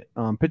day,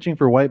 pitching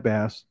for white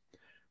bass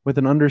with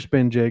an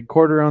underspin jig,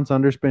 1/4 ounce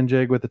underspin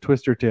jig with a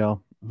twister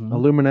tail, a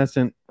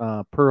luminescent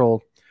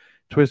pearl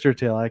twister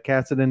tail. I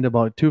cast it into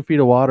about 2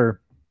 feet of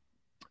water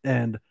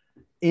and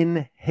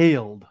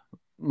inhaled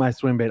my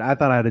swim bait. I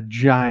thought I had a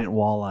giant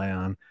walleye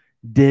on.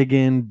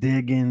 Digging.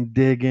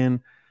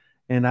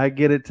 And I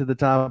get it to the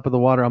top of the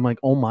water. I'm like,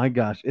 oh my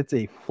gosh, it's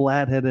a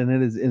flathead, and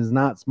it is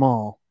not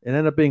small. It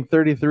ended up being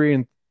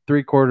 33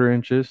 3/4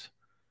 inches,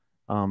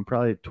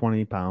 probably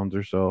 20 pounds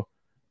or so.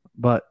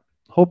 But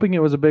hoping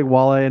it was a big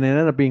walleye, and it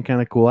ended up being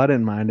kind of cool. I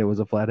didn't mind it was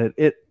a flathead.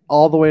 It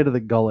all the way to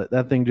the gullet.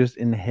 That thing just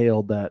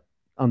inhaled that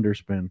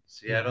underspin.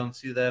 See, I don't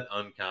see that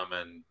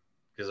uncommon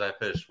because I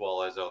fish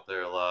walleyes out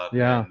there a lot.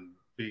 Yeah. And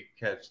we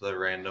catch the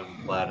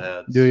random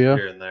flatheads Do you?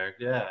 here and there.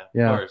 Yeah.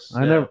 Yeah. Of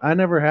course. I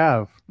never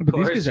have. But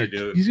course these you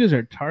do. guys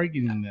are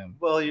targeting them.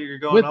 Well, you're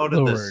going with out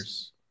lures. at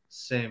this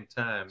same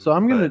time. So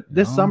I'm gonna but-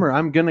 this summer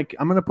I'm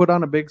gonna put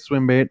on a big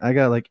swim bait. I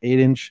got like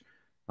 8-inch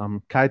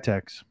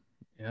Kitex,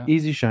 Yeah.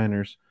 easy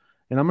shiners,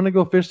 and I'm gonna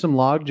go fish some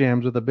log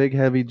jams with a big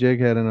heavy jig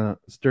head and a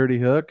sturdy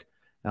hook.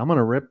 And I'm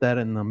gonna rip that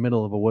in the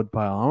middle of a wood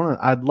pile.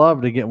 I'd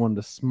love to get one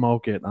to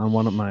smoke it on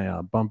one of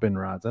my bump in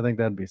rods. I think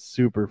that'd be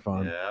super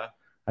fun. Yeah.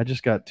 I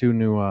just got 2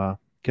 new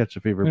Catch a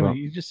Fever Wait, bump.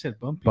 you just said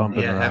bumping.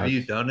 Bumping Yeah. Have rods.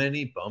 you done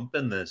any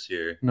bumping this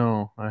year?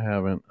 No, I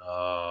haven't.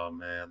 Oh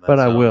man. That But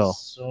I sounds will.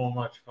 So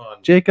much fun.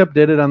 Jacob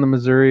did it on the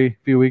Missouri a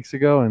few weeks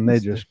ago, and they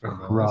It's just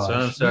different, though. crushed. So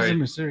I'm This sorry.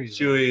 is a series.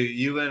 Chuy,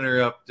 you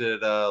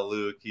interrupted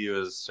Luke. He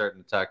was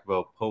starting to talk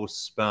about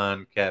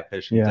post-spawn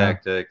catfishing Yeah.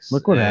 tactics.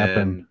 Look what and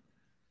happened.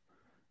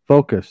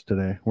 focused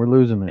today. We're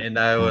losing it. And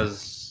I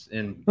was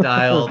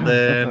dialed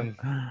in.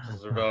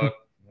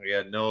 We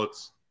got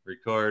notes,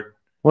 record.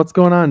 What's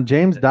going on?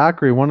 James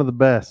Dockery, one of the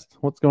best.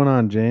 What's going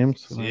on,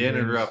 James? So you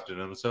interrupted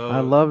him. So I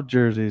love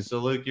jerseys. So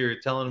Luke, you were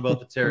telling about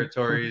the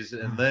territories,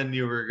 and then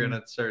you were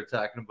gonna start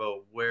talking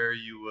about where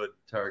you would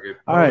target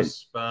All right.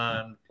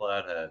 post-spawn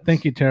flatheads.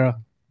 Thank you,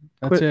 Tara.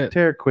 That's it.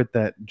 Tara, quit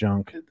that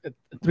junk.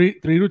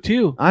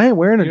 3-2. I ain't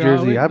wearing a You're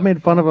jersey. always- I've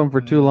made fun of him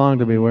for too long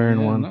to be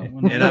wearing Yeah, one. no,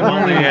 And I'm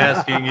only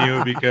asking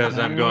you because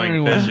I'm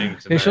going fishing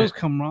tonight. It shows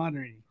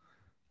camaraderie.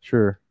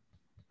 Sure.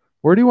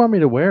 Where do you want me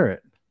to wear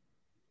it?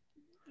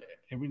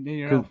 Every day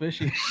you're out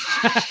fishing.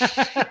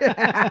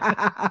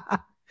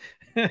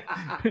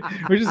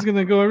 We're just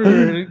gonna go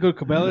everywhere. Go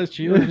to Cabela's,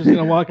 Chuy. We're just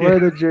gonna walk Wear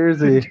in. the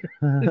jersey.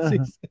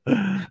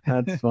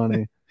 That's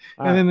funny.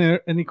 And then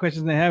any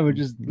questions they have, we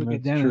just look That's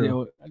at Dan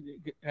true. and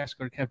ask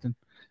our captain.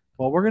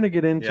 Well, we're gonna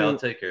get into. Yeah, I'll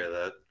take care of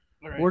that.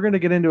 All right. We're gonna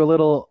get into a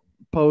little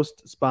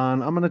post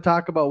spawn. I'm gonna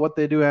talk about what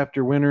they do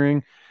after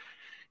wintering.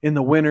 In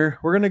the winter,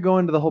 we're gonna go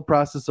into the whole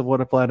process of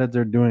what a flatheads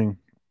are doing,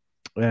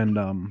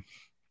 and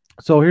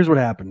so here's what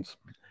happens.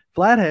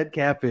 Flathead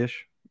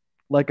catfish,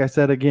 like I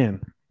said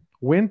again,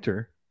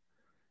 winter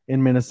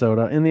in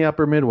Minnesota, in the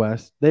upper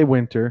Midwest, they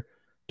winter.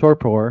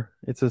 Torpor.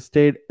 It's a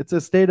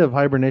state of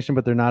hibernation,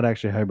 but they're not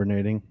actually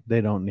hibernating.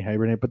 They don't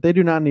hibernate, but they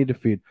do not need to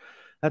feed.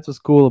 That's what's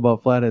cool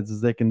about flatheads is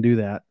they can do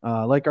that.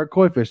 Like our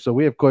koi fish. So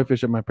we have koi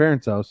fish at my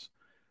parents' house.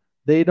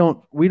 We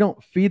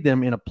don't feed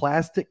them in a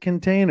plastic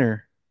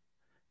container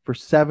for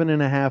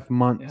 7.5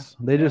 months.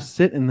 They just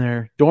sit in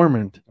there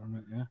dormant.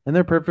 And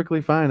they're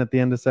perfectly fine at the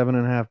end of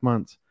 7.5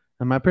 months.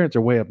 And my parents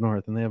are way up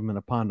north and they have them in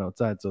a pond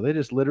outside. So they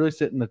just literally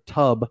sit in the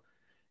tub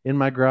in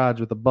my garage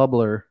with a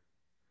bubbler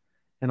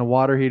and a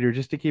water heater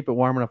just to keep it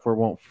warm enough where it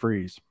won't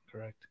freeze.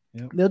 Correct.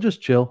 Yep. They'll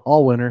just chill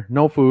all winter,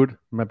 no food.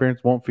 My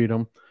parents won't feed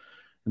them.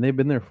 And they've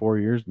been there 4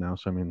 years now.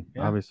 So, I mean,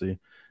 obviously.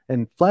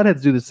 And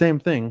flatheads do the same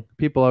thing.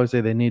 People always say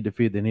they need to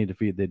feed.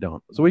 They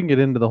don't. So we can get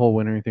into the whole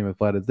wintering thing with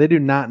flatheads. They do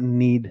not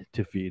need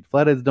to feed.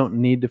 Flatheads don't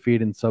need to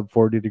feed in sub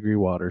 40 degree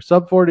water.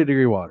 Sub 40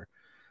 degree water.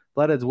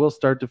 Flatheads will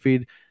start to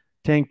feed.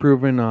 Tank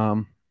proven.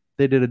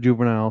 They did a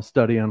juvenile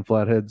study on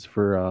flatheads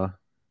for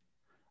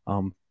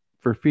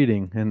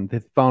feeding, and they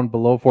found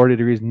below 40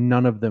 degrees,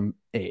 none of them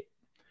ate.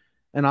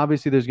 And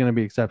obviously, there's going to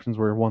be exceptions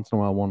where once in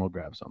a while one will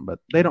grab some, but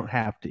they don't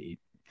have to eat.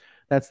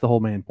 That's the whole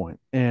main point.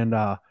 And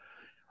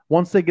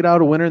once they get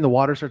out of winter and the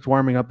water starts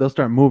warming up, they'll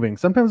start moving.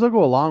 Sometimes they'll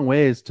go a long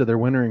ways to their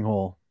wintering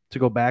hole to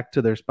go back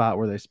to their spot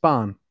where they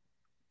spawn.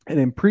 And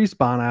in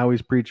pre-spawn, I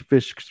always preach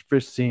fish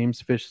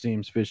seams.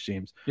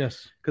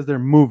 Yes. Because they're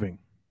moving.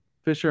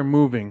 Fish are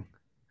moving.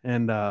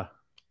 And who are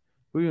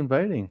you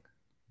inviting?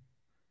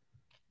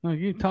 No,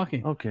 you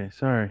talking. Okay,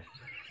 sorry.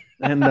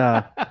 And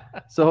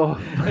so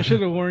I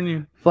should have warned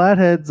you.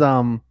 Flatheads,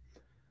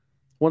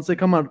 once they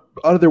come out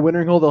of their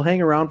wintering hole, they'll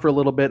hang around for a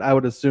little bit, I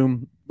would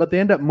assume, but they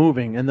end up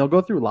moving and they'll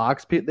go through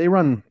locks. They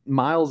run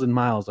miles and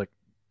miles, like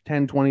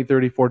 10, 20,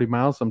 30, 40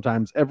 miles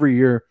sometimes every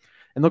year,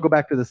 and they'll go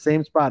back to the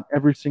same spot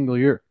every single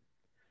year.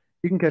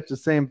 You can catch the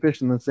same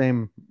fish in the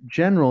same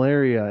general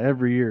area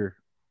every year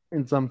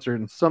in some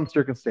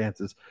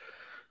circumstances.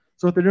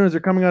 So what they're doing is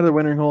they're coming out of the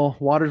wintering hole,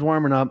 water's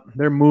warming up,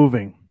 they're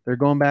moving. They're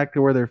going back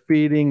to where they're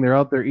feeding. They're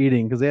out there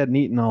eating because they hadn't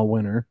eaten all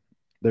winter.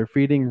 They're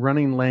feeding,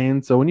 running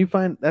lanes. So when you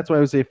find, that's why I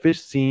would say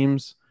fish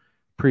seams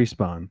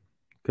pre-spawn,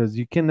 because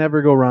you can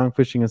never go wrong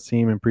fishing a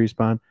seam in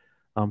pre-spawn.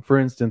 For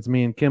instance,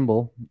 me and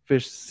Kimball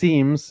fished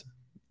seams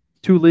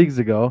 2 leagues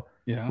ago.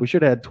 Yeah. We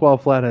should have had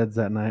 12 flatheads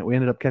that night. We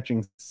ended up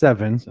catching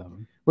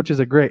 7, which is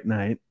a great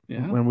night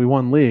when we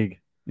won league.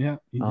 Yeah.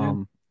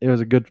 It was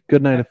a good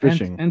night of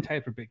fishing. And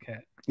tight for big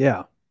cat.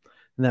 Yeah.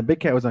 And that big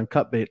cat was on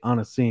cut bait on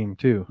a seam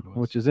too,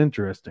 which is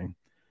interesting.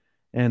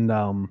 And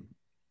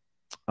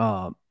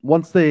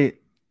once they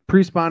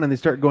pre-spawn and they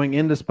start going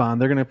into spawn,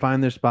 they're gonna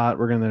find their spot.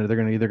 They're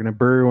gonna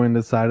burrow into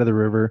the side of the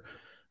river,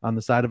 on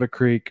the side of a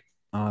creek.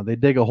 They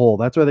dig a hole.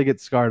 That's why they get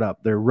scarred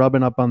up. They're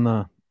rubbing up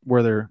on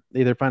where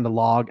they either find a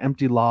log,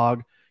 empty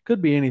log,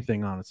 could be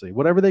anything, honestly.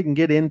 Whatever they can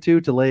get into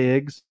to lay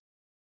eggs.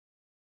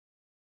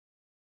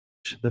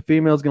 The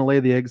female's gonna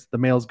lay the eggs. The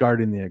male's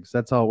guarding the eggs.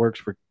 That's how it works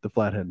for the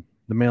flathead.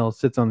 The male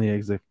sits on the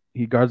eggs.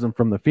 He guards them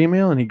from the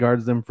female, and he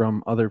guards them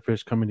from other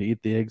fish coming to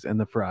eat the eggs and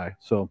the fry.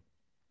 So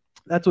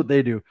that's what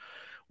they do.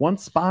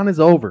 Once spawn is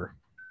over,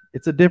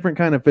 it's a different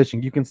kind of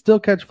fishing. You can still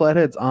catch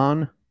flatheads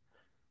on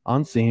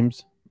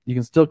seams. You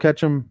can still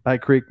catch them by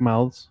creek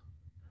mouths.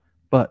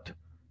 But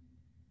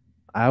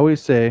I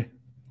always say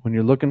when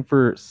you're looking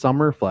for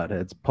summer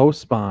flatheads,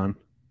 post-spawn,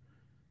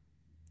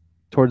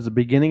 towards the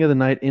beginning of the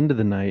night, into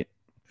the night,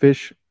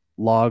 fish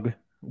log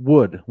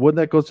wood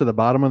that goes to the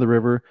bottom of the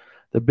river.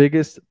 The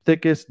biggest,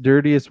 thickest,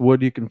 dirtiest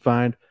wood you can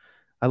find.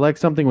 I like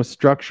something with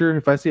structure.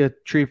 If I see a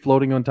tree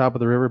floating on top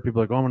of the river,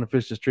 people are like, oh, I'm going to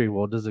fish this tree.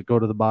 Well, does it go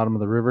to the bottom of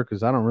the river?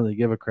 Because I don't really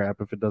give a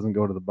crap if it doesn't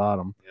go to the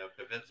bottom.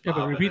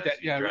 But repeat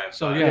that. Yeah.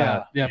 So,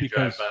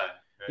 because.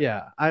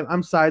 Yeah,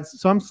 I'm sides.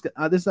 So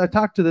I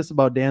talked to this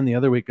about Dan the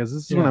other week because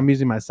this is when I'm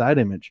using my side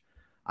image.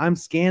 I'm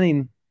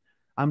scanning.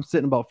 I'm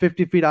sitting about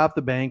 50 feet off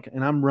the bank,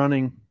 and I'm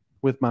running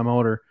with my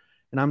motor.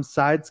 and I'm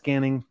side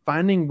scanning,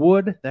 finding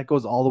wood that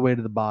goes all the way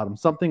to the bottom.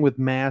 Something with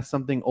mass,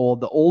 something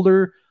old. The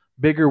older,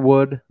 bigger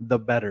wood, the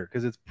better,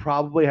 because it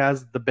probably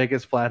has the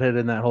biggest flathead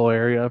in that whole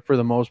area for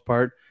the most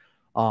part.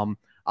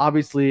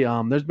 Obviously,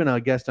 there's been a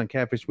guest on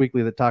Catfish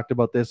Weekly that talked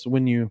about this.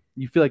 When you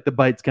feel like the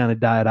bites kind of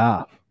died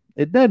off,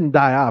 it didn't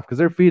die off because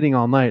they're feeding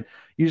all night.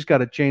 You just got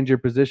to change your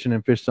position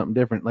and fish something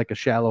different, like a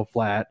shallow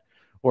flat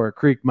or a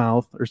creek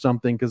mouth or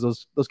something, because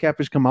those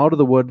catfish come out of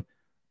the wood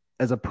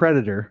as a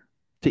predator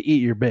to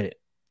eat your bait.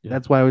 Yeah.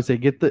 That's why I always say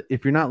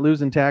if you're not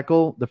losing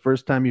tackle the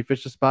first time you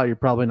fish a spot, you're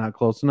probably not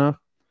close enough,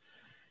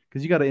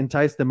 because you got to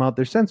entice them out.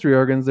 Their sensory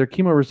organs, their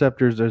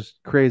chemoreceptors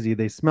are crazy.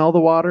 They smell the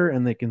water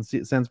and they can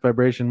sense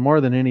vibration more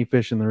than any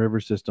fish in the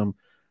river system.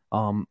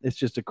 It's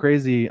just a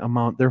crazy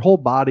amount. Their whole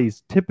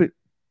body's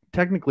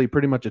technically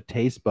pretty much a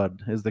taste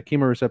bud, as the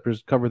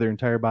chemoreceptors cover their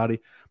entire body,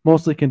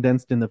 mostly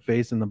condensed in the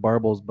face and the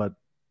barbels. But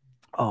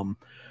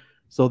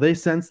so they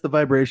sense the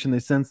vibration, they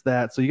sense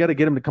that. So you got to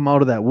get them to come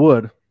out of that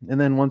wood. And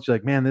then once you're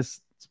like, man, this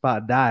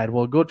spot died,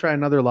 well, go try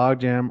another log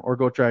jam, or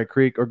go try a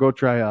creek, or go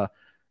try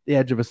the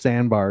edge of a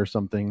sandbar or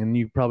something, and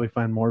you probably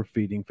find more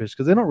feeding fish,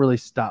 because they don't really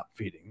stop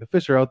feeding. The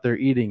fish are out there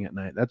eating at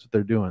night. That's what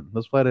they're doing.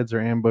 Those flatheads are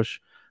ambush.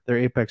 They're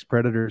apex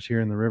predators here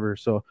in the river.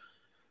 So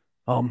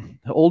the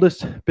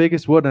oldest,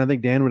 biggest wood, and I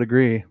think Dan would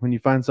agree, when you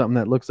find something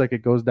that looks like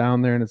it goes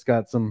down there and it's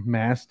got some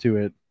mass to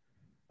it,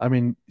 I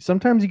mean,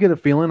 sometimes you get a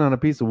feeling on a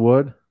piece of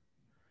wood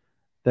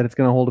that it's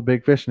going to hold a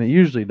big fish, and it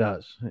usually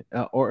does,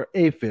 or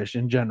a fish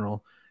in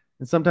general.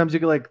 And sometimes you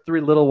get like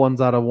 3 little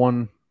ones out of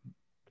one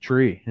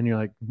tree, and you're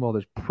like, well,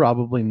 there's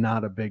probably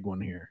not a big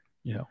one here.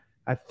 Yeah.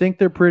 I think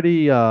they're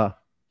pretty, I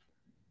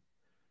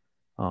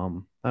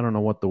don't know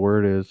what the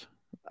word is.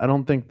 I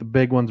don't think the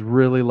big ones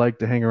really like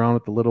to hang around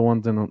with the little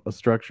ones in a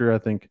structure. I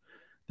think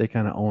they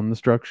kind of own the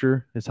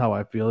structure, is how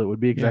I feel it would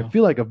be. Because I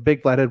feel like a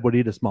big flathead would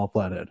eat a small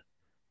flathead.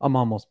 I'm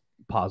almost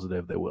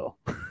positive they will.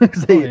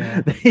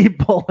 They eat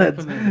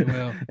bullheads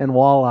and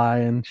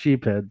walleye and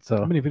sheephead. So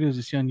how many videos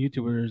you see on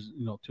YouTube where there's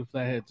 2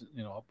 flatheads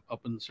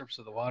up on the surface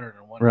of the water,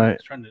 and one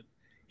is trying to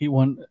eat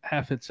one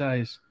half its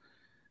size.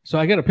 So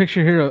I got a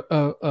picture here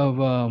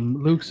of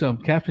Luke's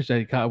catfish that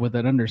he caught with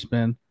that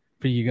underspin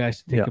for you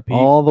guys to take a peek.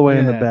 All the way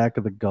in the back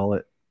of the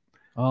gullet.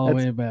 All the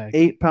way back.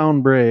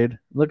 8-pound braid.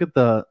 Look at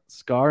the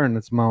scar in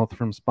its mouth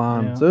from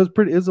spawn. Yeah. So it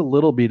was a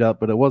little beat up,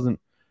 but it wasn't.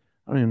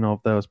 I don't even know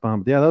if that was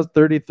spawn. But yeah, that was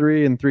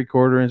 33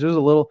 3/4 inches. There's a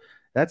little.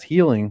 That's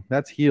healing.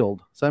 That's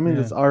healed. So that means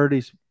it's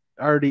already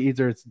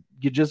either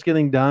you're just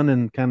getting done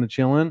and kind of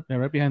chilling. Yeah,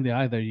 right behind the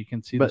eye there, you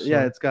can see. But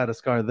it's got a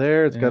scar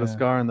there. It's got a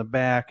scar in the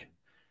back,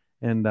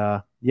 and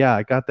I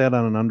got that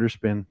on an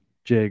underspin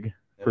jig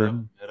at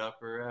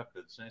Upper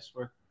Rapids. Nice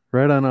work.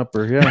 Right on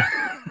Upper,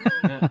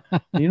 yeah.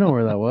 You know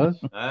where that was?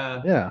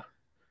 Yeah.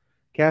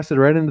 Casted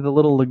right into the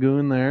little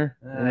lagoon there.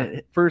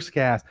 And first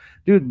cast.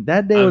 Dude,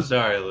 that day was... I'm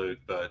sorry, Luke,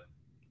 but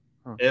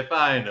if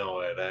I know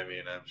it, I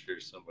mean, I'm sure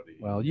somebody...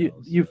 Well,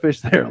 you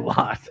fished there a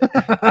lot.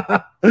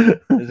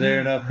 Is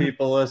there enough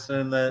people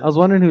listening that... I was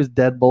wondering whose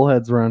dead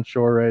bullheads were on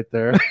shore right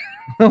there.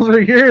 Those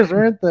were yours,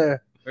 weren't they?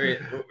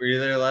 Were you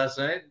there last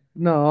night?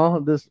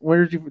 No.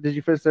 Where did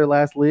you fish there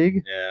last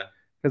league? Yeah.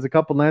 Because a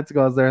couple nights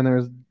ago I was there and there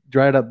was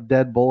dried up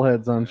dead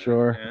bullheads on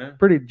shore. Yeah.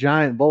 Pretty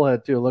giant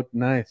bullhead too. It looked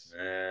nice.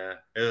 Yeah,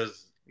 it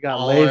was. It got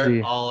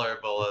lazy. All our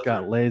bullheads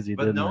got lazy,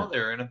 but didn't no, it? they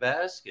were in a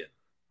basket.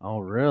 Oh,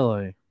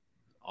 really?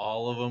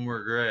 All of them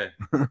were gray.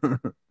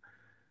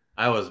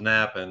 I was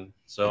napping,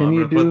 so I'm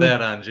going to put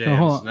that on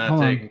James, not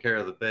taking care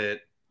of the bait.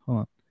 Hold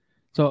on.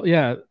 So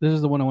yeah, this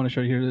is the one I want to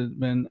show you here.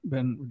 Ben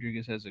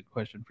Rodriguez has a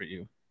question for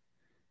you.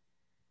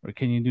 Or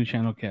can you do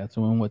channel cats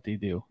and what they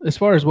do? As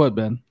far as what,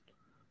 Ben?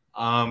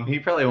 He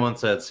probably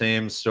wants that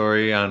same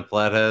story on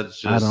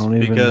flatheads, just I don't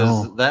even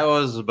because know. That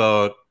was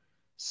about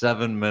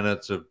 7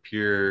 minutes of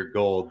pure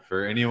gold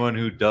for anyone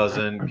who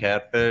doesn't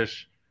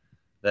catfish.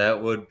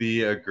 That would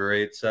be a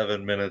great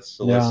 7 minutes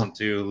to listen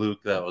to. Luke,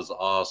 that was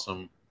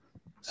awesome.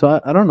 So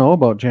I don't know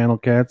about channel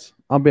cats.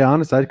 I'll be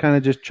honest. I kind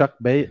of just chuck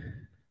bait.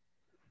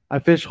 I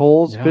fish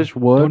holes, fish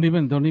wood.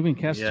 Don't even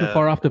cast too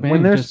far off the bank.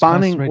 When they're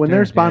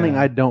spawning,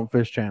 I don't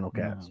fish channel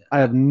cats. I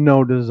have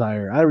no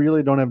desire. I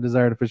really don't have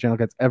desire to fish channel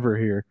cats ever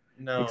here.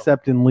 No.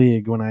 Except in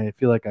league when I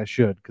feel like I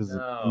should, because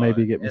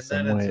maybe get me some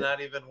weight. And then it's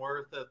not even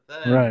worth it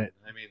then. Right.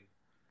 I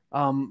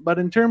mean, but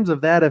in terms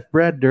of that, if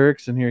Brad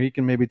Dirk's in here, he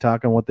can maybe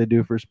talk on what they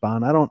do for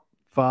spawn. I don't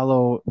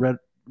follow Red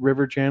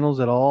River channels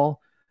at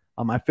all.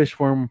 I fish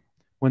for them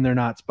when they're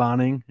not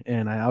spawning,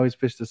 and I always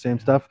fish the same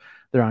stuff.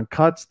 They're on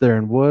cuts, they're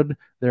in wood,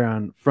 they're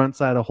on front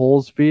side of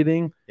holes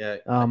feeding. Yeah,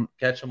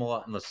 catch them a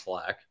lot in the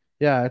slack.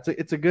 Yeah,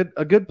 it's a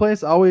good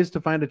place always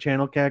to find a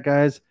channel cat,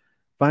 guys.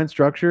 Find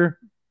structure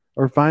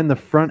or find the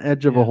front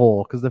edge of a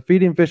hole, because the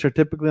feeding fish are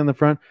typically on the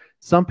front.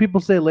 Some people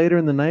say later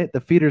in the night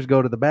the feeders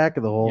go to the back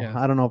of the hole.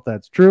 I don't know if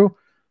that's true,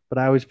 but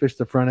I always fish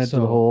the front edge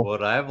of the hole.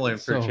 What I've learned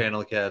for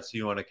channel cats,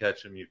 you want to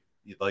catch them, you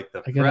like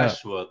the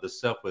fresh wood, the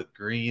stuff with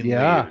green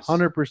leaves.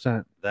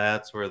 100%.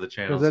 That's where the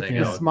channels hang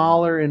out. The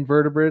smaller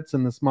invertebrates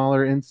and the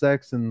smaller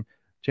insects and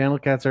Channel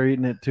cats are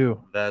eating it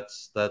too.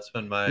 That's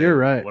been my. You're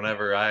right.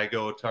 Whenever I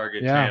go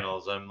target Yeah.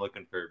 channels, I'm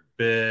looking for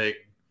big,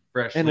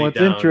 freshly And what's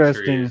down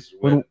interesting, trees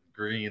with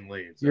green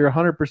leaves. You're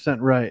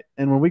 100% right.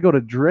 And when we go to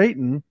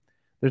Drayton,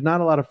 there's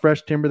not a lot of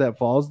fresh timber that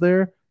falls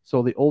there.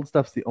 So the old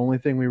stuff's the only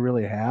thing we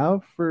really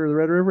have for the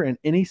Red River. And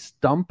any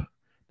stump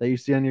that you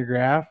see on your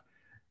graph,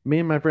 me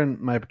and my friend,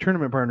 my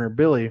tournament partner,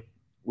 Billy,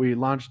 we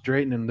launched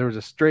Drayton and there was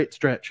a straight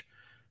stretch.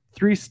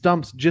 3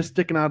 stumps just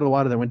sticking out of the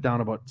water that went down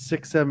about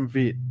 6-7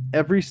 feet.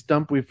 Every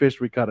stump we fished,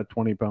 we caught a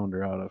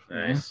 20-pounder out of.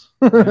 Nice.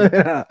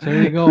 Yeah. So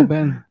there you go,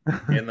 Ben.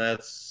 And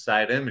that's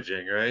side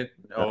imaging, right?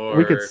 Or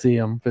We could see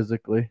them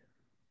physically.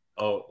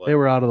 Oh, like, They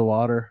were out of the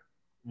water.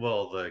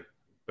 Well,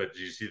 but did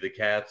you see the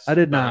cats? I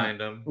did behind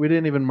not. them? We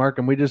didn't even mark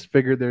them. We just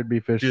figured there'd be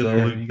fish Do the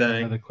there. loop You got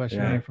thing. another question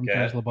Yeah. here from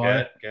Taz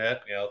Labar.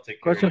 Cat. Yeah, I'll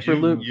take Question care of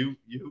for you, Luke.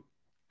 You.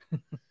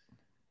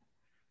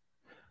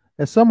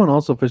 As someone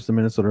also fished the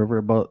Minnesota River,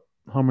 about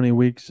how many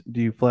weeks do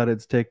you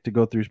flatheads take to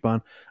go through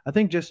spawn? I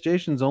think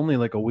gestation's only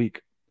like a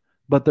week,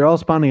 but they're all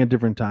spawning at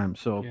different times.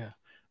 So Yeah.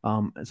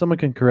 someone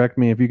can correct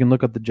me if you can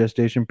look up the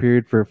gestation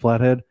period for a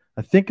flathead.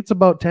 I think it's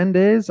about 10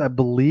 days, I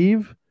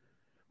believe,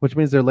 which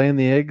means they're laying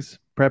the eggs,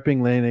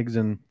 prepping, laying eggs,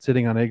 and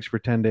sitting on eggs for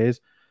 10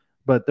 days.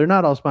 But they're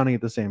not all spawning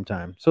at the same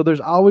time. So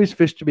there's always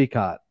fish to be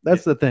caught.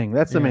 That's the thing.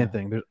 That's the main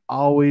thing. There's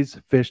always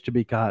fish to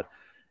be caught.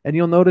 And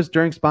you'll notice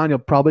during spawn, you'll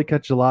probably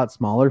catch a lot of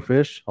smaller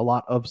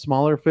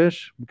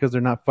fish because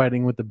they're not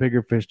fighting with the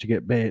bigger fish to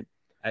get bait.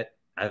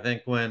 I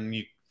think when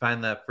you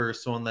find that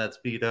first one that's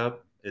beat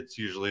up, it's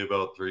usually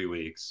about 3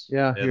 weeks.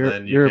 Yeah, and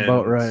then you you're can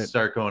about right.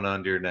 Start going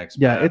on to your next.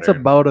 Yeah, pattern. it's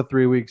about a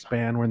 3-week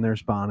span when they're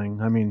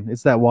spawning. I mean,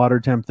 it's that water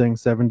temp thing,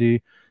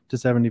 70 to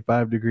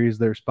 75 degrees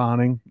they're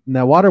spawning. And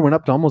that water went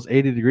up to almost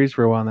 80 degrees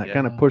for a while, and that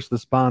kind of pushed the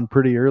spawn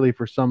pretty early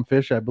for some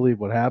fish, I believe,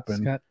 what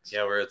happened.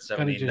 Yeah, we're at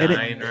Scotty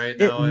 79 right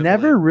now. It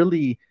never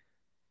really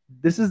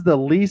 – this is the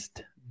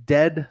least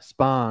dead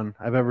spawn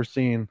I've ever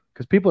seen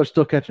because people are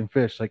still catching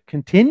fish, like,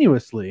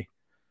 continuously.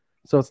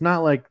 So it's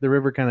not like the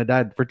river kind of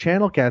died. For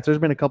channel cats, there's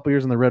been a couple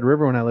years in the Red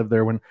River when I lived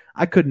there when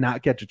I could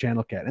not catch a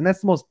channel cat. And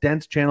that's the most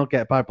dense channel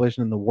cat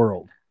population in the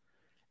world.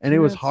 And it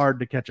was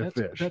hard to catch a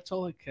fish. That's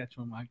all I catch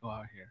when I go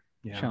out here.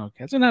 Yeah. Channel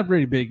cats. They're not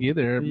very big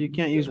either. You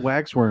can't use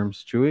wax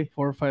worms, Chuy.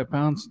 4 or 5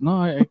 pounds.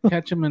 No, I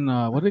catch them in,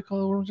 what do they call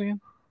the worms again?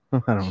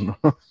 I don't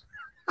know.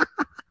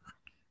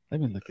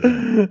 Let me look at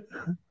it.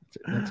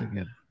 That's a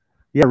good.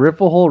 Yeah,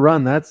 riffle hole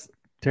run.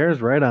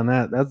 Tara's right on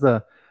that. That's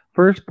the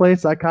first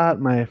place I caught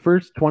my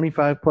first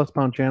 25+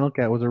 pound channel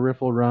cat was a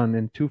riffle run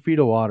in 2 feet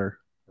of water.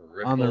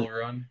 Riffle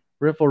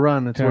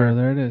run. It's Tara, where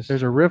there it is.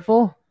 there's a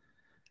riffle.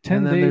 10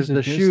 and then days there's of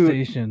the chute,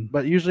 gestation.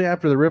 but usually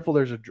after the riffle,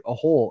 there's a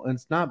hole, and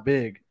it's not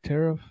big.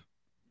 Tara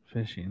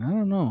fishing. I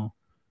don't know.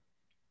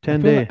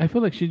 10 days. I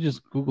feel like she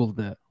just Googled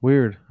that.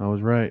 Weird. I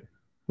was right.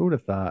 Who would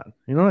have thought?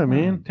 You know what I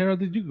mean? Tara,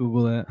 did you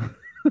Google that?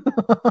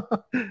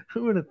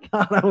 Who would have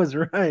thought I was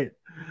right?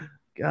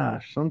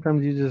 Gosh,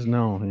 sometimes you just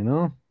know, you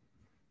know?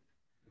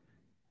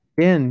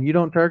 Ben, you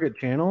don't target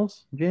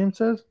channels, James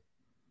says?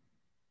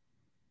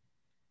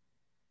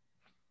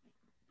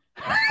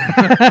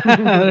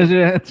 There's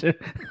your answer.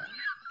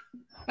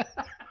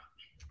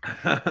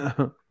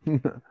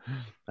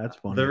 That's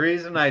funny. The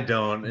reason I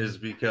don't is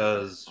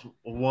because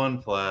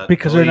one flat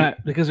because they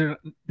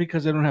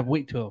don't have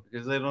weight to them.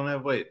 Because they don't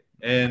have weight,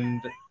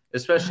 and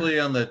especially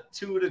on the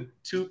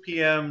 2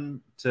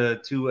 p.m.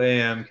 to 2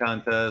 a.m.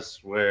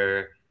 contests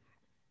where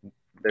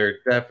they're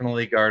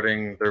definitely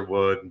guarding their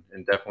wood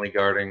and definitely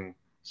guarding.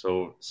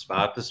 So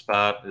spot to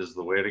spot is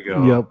the way to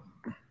go.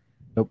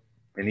 Yep.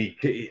 And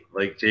he,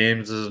 like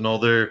James is an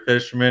older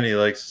fisherman. He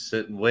likes to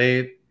sit and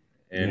wait.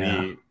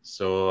 And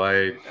so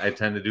I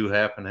tend to do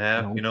half and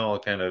half. Nope. You know, I'll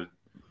kind of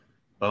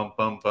bump.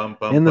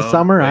 In the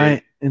summer,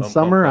 wait,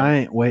 I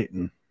ain't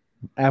waiting.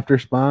 After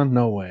spawn,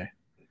 no way.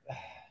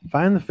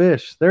 Find the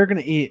fish. They're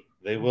gonna eat.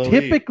 They will.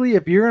 Typically,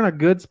 if you're in a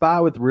good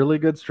spot with really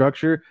good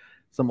structure,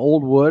 some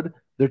old wood,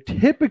 they're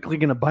typically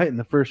gonna bite in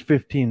the first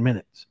 15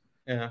 minutes.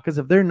 Yeah. Because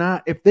if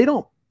they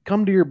don't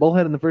come to your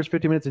bullhead in the first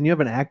 15 minutes and you have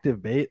an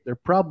active bait, they're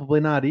probably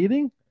not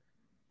eating,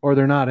 or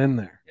they're not in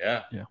there.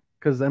 Yeah.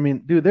 Because I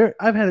mean, dude,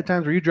 I've had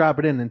times where you drop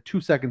it in and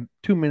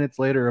 2 minutes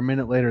later, a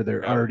minute later,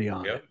 they're already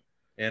on. Yep.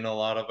 And a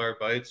lot of our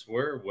bites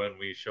were when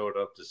we showed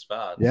up to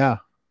spots. Yeah.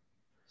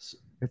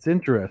 It's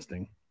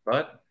interesting.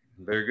 But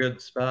they're good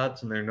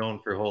spots and they're known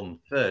for holding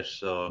fish.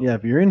 So yeah,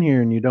 if you're in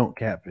here and you don't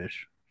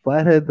catfish,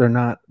 flatheads are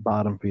not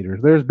bottom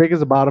feeders. They're as big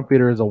as a bottom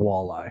feeder as a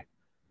walleye.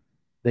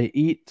 They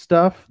eat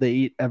stuff. They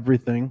eat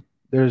everything.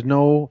 There's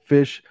no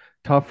fish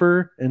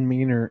tougher and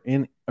meaner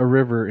in a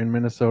river in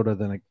Minnesota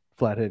than a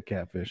flathead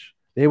catfish.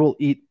 They will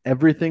eat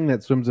everything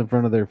that swims in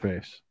front of their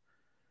face.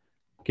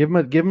 Give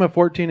them a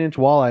 14-inch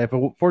walleye. If a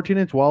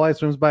 14-inch walleye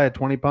swims by a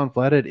 20-pound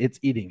flathead, it's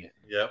eating it.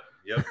 Yep,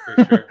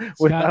 for sure.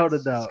 Without a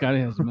doubt. Scotty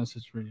has a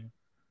message for you.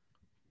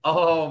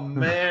 Oh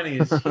man,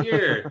 he's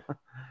here.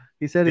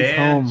 He said he's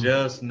Dan home.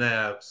 just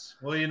naps.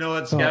 Well, you know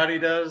what Scotty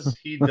does?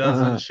 He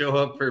doesn't show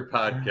up for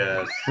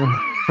podcasts.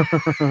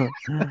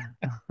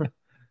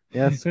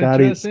 Yeah,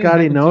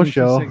 Scotty no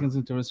show. Seconds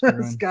into a speed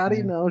run. Scotty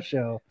Yeah. no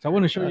show. So I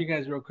want to show you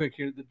guys real quick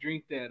here the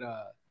drink that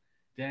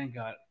Dan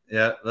got.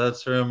 Yeah,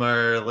 that's from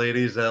our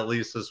ladies at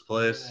Lisa's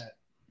place.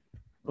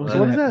 So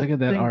what does that Look at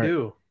that thing art.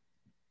 do?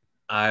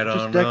 I don't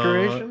Just know.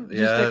 decoration? Yeah,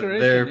 Just decoration,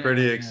 they're yeah,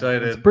 pretty yeah.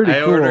 excited. It's pretty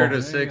I cool. ordered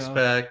There a you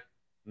 6-pack,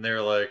 and they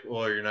were like,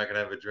 "Well, you're not gonna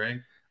have a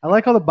drink." I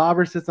like how the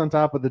bobber sits on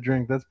top of the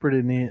drink. That's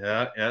pretty neat.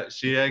 Yeah.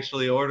 She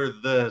actually ordered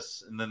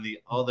this, and then the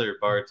other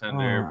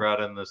bartender Oh,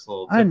 brought in this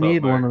little. I tip-up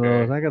need one of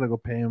marker. those. I gotta go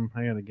pay him.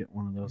 I gotta get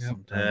one of those Yep.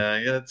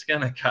 sometime. Yeah, it's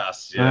gonna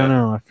cost you. I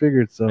know. I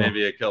figured so.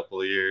 Maybe a couple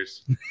of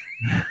years.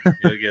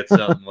 You'll get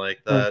something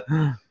like that.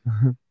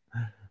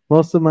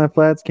 Most of my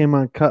flats came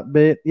on cut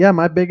bait. Yeah,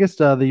 my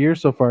biggest of the year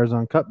so far is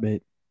on cut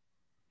bait.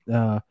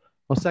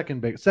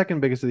 Second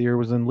biggest of the year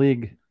was in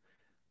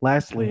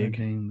last league.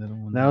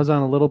 That was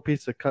on a little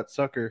piece of cut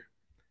sucker.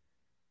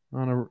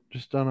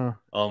 Just on a.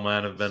 All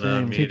mine have been Same.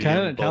 on See, medium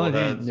Tyler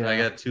bullheads. Dane, I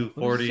yeah. got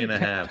 240 and a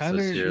half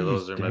this year. Tyler,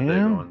 Those are my big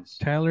damn. ones.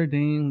 Tyler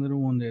Dane,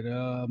 little one did.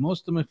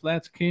 Most of my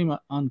flats came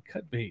on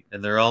cut bait.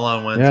 And they're all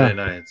on Wednesday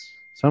nights.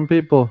 Some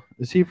people.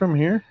 Is he from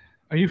here?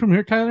 Are you from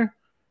here, Tyler?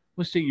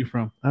 What state you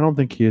from? I don't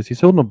think he is.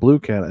 He's holding a blue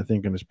cat, I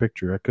think, in his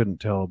picture. I couldn't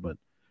tell, but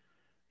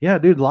yeah,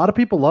 dude, a lot of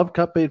people love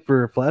cut bait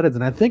for flatheads,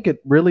 and I think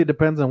it really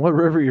depends on what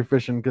river you're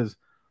fishing, because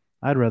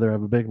I'd rather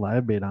have a big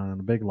live bait on and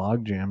a big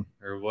log jam.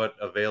 Or what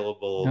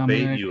available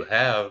Dominic, bait you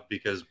have,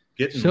 because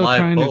getting still live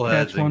trying to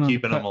bullheads catch one and on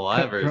keeping them cut-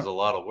 alive cut is drum. a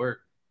lot of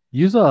work.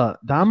 Use a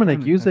Trying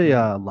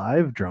to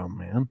live drum,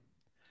 man.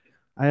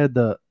 I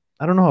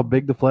don't know how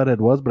big the flathead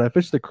was, but I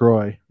fished the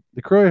Croy.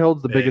 The Croy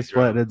holds the Big biggest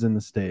drum. flatheads in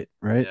the state,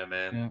 right? Yeah,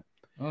 man. Yeah.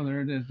 Oh,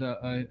 there it is.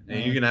 And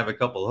you can have a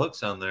couple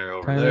hooks on there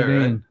over Tyler there,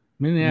 right? Dane,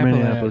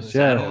 Minneapolis.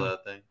 yeah. Saddle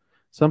that thing.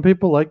 Some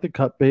people like the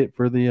cut bait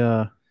for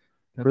the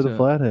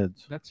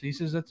flatheads. He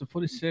says that's a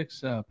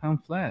 46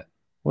 pound flat.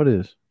 What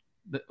is?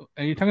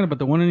 Are you talking about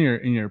the one in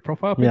your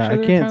profile picture? Yeah, I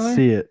there, can't Tyler?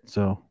 see it,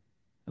 so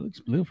It looks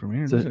blue from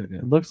here.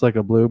 it looks like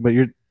a blue, but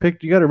you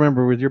got to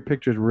remember with your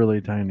picture's really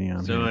tiny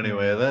on So here.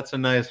 anyway, that's a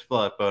nice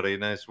flat, buddy.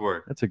 Nice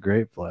work. That's a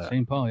great flat.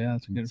 St. Paul, yeah,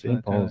 that's a good St.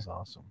 flat. Paul Tyler. is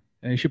awesome.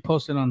 Yeah, you should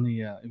post it on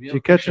the. If You have a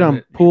catch it picture of on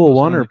you pool post it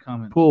one in or the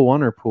comments. pool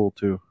 1 or pool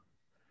 2?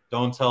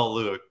 Don't tell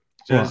Luke.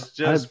 Well, Just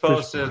I'd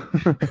post fish-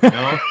 it.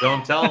 No,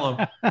 don't tell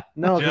him.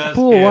 No, because Just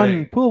pool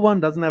kidding. one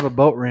doesn't have a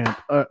boat ramp.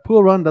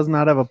 Pool 1 does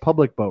not have a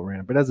public boat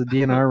ramp. It has a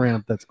DNR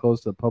ramp that's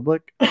close to the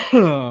public,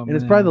 Oh, and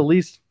it's man. probably the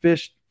least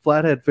fished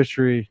flathead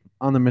fishery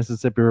on the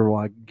Mississippi River.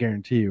 Well, I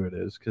guarantee you it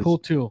is. pool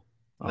 2.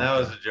 That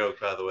was a joke,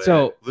 by the way.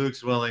 So-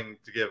 Luke's willing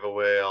to give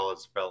away all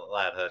his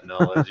flathead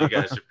knowledge. You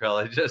guys should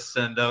probably just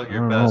send out I your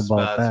don't know best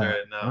about spots that.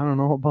 right I now. don't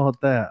know about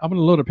that. I'm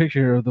gonna load a picture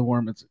here of the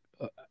worm. It's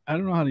I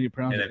don't know how do you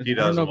pronounce And it. if he I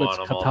don't know doesn't if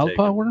it's want 'em, I'll take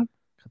catalpa 'em. worm.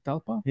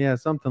 Catalpa. Yeah,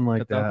 something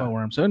like Catalpa that.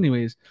 worm. So,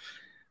 anyways,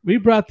 we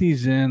brought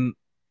these in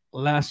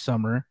last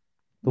summer.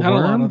 The Not a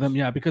lot of worms? them,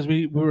 yeah, because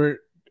we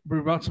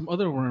brought some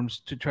other worms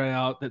to try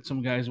out that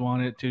some guys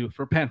wanted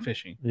for pan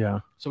fishing. Yeah.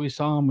 So we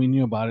saw them, we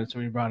knew about it, so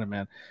we brought them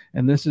in.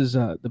 And this is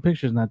the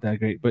picture's not that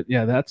great, but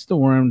yeah, that's the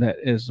worm that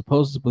is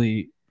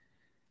supposedly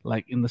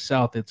like in the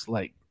south. It's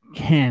like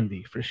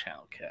candy for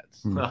shallow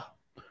cats. Hmm.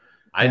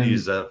 I'd And-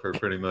 use that for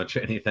pretty much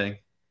anything.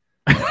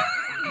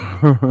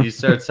 You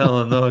start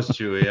selling those,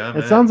 Chewy.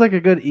 It sounds like a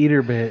good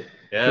eater bait.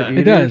 Yeah. for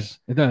It does.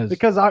 It does.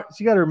 Because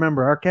you got to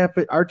remember,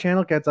 our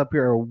channel cats up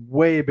here are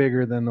way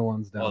bigger than the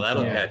ones down Well,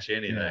 that'll south. catch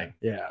anything.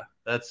 Yeah.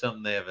 That's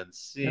something they haven't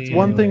seen. That's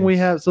one thing we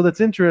have. So that's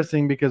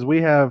interesting because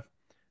we have,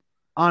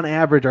 on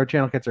average, our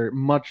channel cats are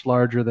much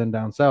larger than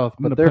down south,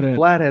 I'm but gonna their put it-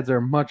 flatheads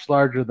are much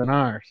larger than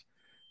ours.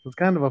 So it's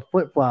kind of a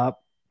flip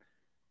flop.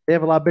 They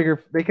have a lot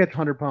bigger. They catch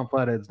 100-pound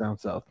flatheads down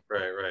south.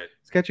 Right.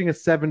 It's catching a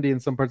 70 in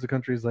some parts of the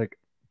country is like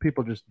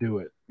people just do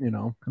it.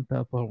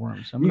 Catalpa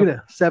worms. You get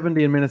a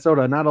 70 in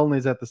Minnesota. Not only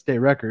is that the state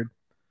record,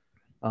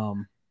 All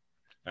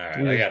right,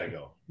 I gotta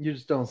go. you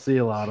just don't see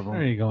a lot of There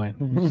them. you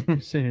go.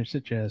 Just sit here,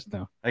 sit your ass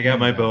down. I got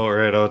my boat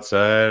right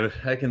outside.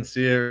 I can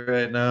see it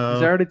right now.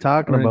 He's already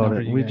talking Right now about for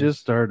it. you We guys. just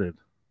started.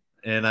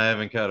 And I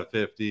haven't caught a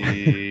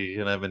 50,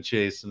 and I've been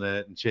chasing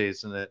it and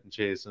chasing it and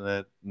chasing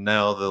it.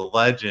 Now the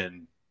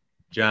legend,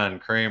 John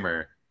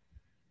Kramer,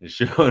 is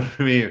showing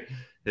me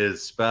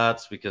his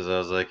spots because I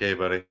was like, "Hey,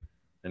 buddy,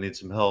 I need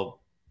some help.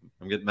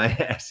 I'm getting my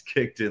ass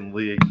kicked in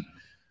league."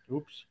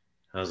 Oops.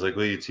 I was like,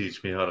 "Will you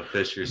teach me how to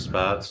fish your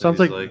spots?" Sounds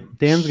And like, he's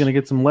Dan's going to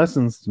get some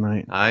lessons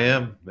tonight. I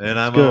am, and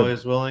I'm good.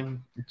 always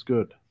willing. It's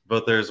good.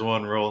 But there's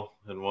one rule,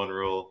 and one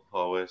rule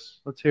always.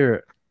 Let's hear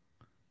it.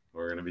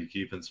 We're gonna be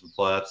keeping some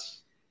flats.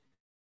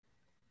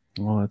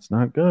 Well, it's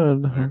not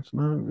good. It's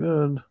not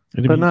good.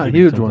 It'd But be not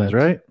keeping huge some ones,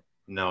 flats. right?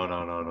 No.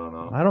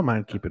 I don't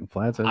mind keeping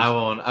flats. I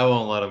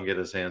won't let him get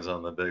his hands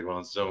on the big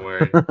ones. Don't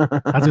worry.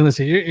 I was gonna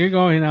say you're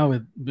going out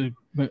with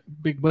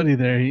big buddy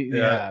there.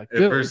 Yeah.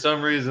 If for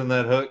some reason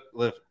that hook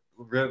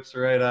rips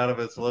right out of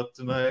its lip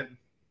tonight,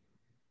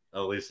 at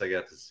least I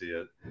got to see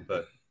it.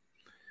 But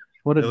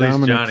What did at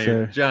least Dominic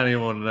say? Johnny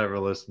won't never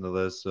listen to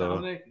this. So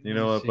Dominic, you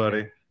know what,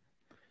 buddy?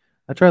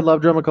 I tried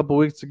Love Drum a couple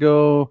weeks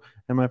ago,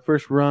 and my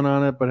first run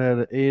on it, but had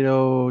an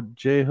 8.0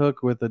 J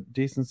hook with a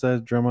decent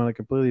sized drum on it.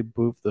 Completely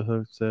boofed the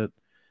hook set.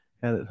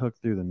 Had it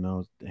hooked through the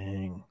nose.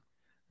 Dang.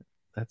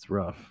 That's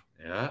rough.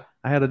 Yeah.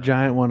 I had a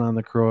giant one on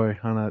the Croy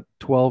on a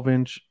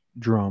 12-inch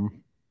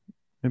drum,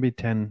 maybe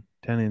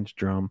 10-inch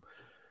drum.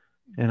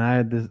 And I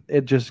had this,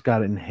 it just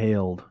got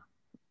inhaled.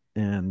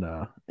 And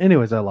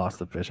anyways, I lost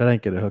the fish. I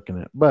didn't get a hook in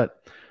it. But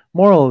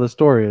moral of the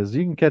story is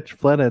you can catch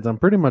flatheads on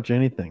pretty much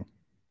anything.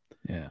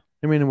 Yeah.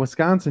 I mean, in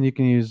Wisconsin, you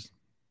can use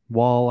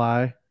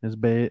walleye as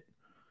bait.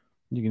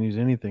 You can use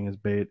anything as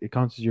bait. It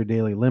counts as your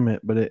daily limit,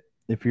 but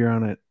if you're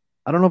on it,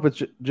 I don't know if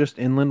it's just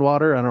inland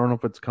water. I don't know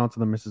if it counts in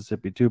the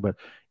Mississippi too, but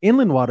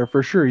inland water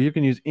for sure, you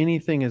can use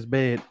anything as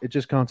bait. It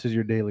just counts as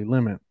your daily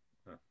limit.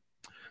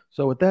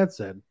 So with that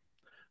said,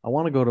 I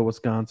want to go to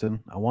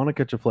Wisconsin. I want to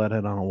catch a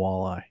flathead on a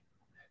walleye.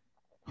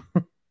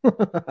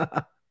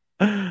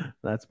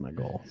 That's my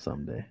goal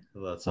someday.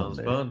 Well, that sounds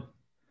fun.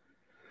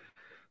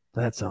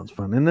 That sounds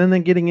fun. And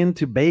then getting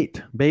into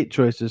bait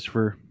choices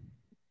for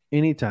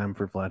any time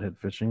for flathead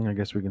fishing, I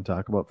guess we can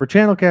talk about. For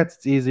channel cats,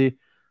 it's easy.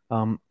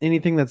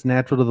 Anything that's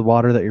natural to the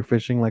water that you're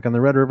fishing, like on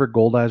the Red River,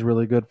 goldeye is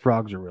really good.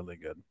 Frogs are really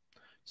good.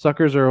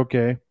 Suckers are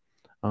okay,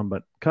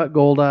 but cut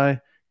goldeye,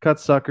 cut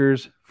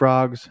suckers,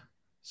 frogs.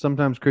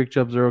 Sometimes creek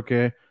chubs are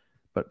okay,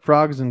 but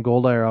frogs and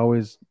goldeye are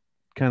always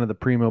kind of the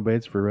primo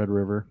baits for Red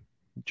River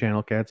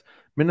channel cats.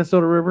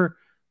 Minnesota River,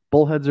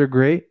 bullheads are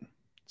great.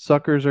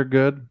 Suckers are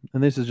good,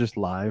 and this is just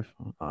live.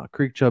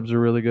 Creek chubs are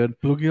really good.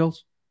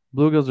 Bluegills?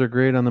 Bluegills are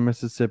great on the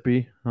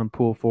Mississippi, on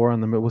Pool 4,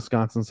 on the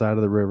Wisconsin side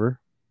of the river.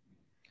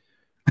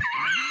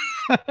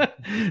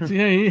 So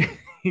yeah,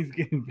 he's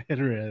getting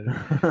better at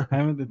it. I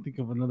haven't to think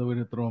of another way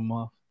to throw him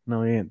off.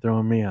 No, he ain't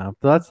throwing me off.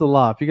 That's the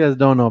law. If you guys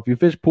don't know, if you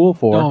fish Pool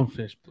 4, Don't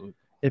fish blue.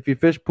 If you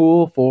fish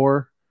Pool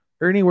 4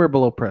 or anywhere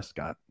below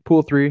Prescott,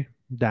 Pool 3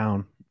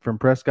 down, from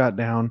Prescott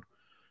down,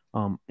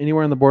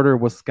 anywhere on the border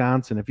of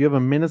Wisconsin, if you have a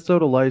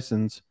Minnesota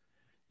license,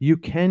 you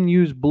can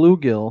use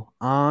bluegill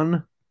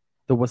on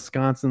the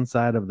Wisconsin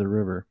side of the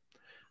river.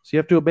 So you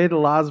have to obey the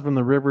laws from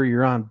the river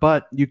you're on,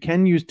 but you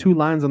can use 2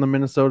 lines on the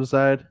Minnesota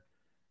side,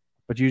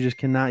 but you just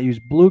cannot use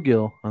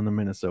bluegill on the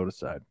Minnesota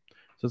side.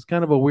 So it's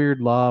kind of a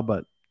weird law,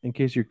 but in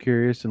case you're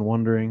curious and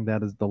wondering,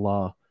 that is the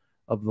law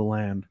of the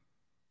land.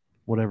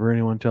 Whatever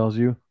anyone tells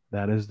you,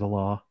 that is the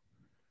law.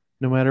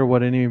 No matter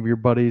what any of your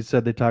buddies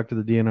said they talked to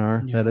the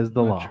DNR, that is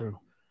the law. True.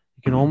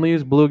 You can only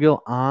use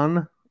bluegill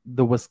on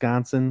the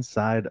Wisconsin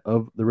side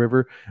of the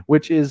river,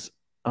 which is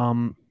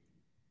in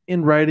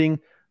writing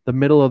the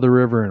middle of the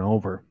river and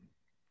over.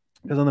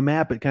 Because on the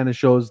map, it kind of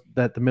shows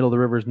that the middle of the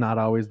river is not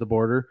always the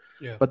border.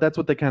 Yeah. But that's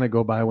what they kind of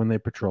go by when they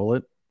patrol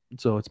it.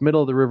 So it's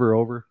middle of the river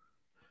over.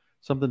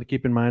 Something to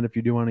keep in mind if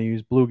you do want to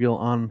use bluegill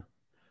on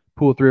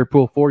Pool 3 or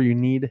Pool 4, you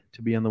need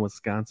to be on the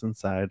Wisconsin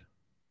side.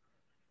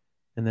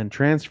 And then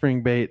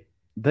transferring bait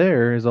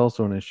there is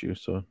also an issue.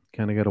 So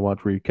kind of got to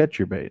watch where you catch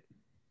your bait.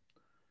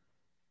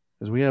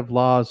 Because we have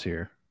laws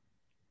here.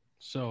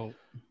 So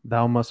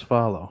thou must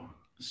follow.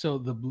 So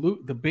the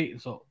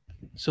bait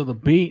the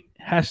bait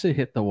has to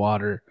hit the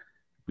water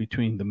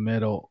between the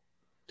middle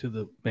to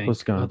the bank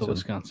of the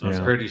Wisconsin.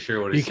 I'm pretty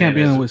sure what he's can't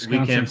be saying on the is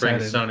Wisconsin we can't bring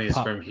side sunnies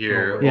and from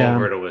here Yeah,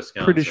 over to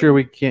Wisconsin. Pretty sure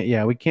we can't.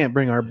 Yeah, we can't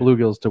bring our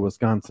bluegills to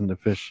Wisconsin to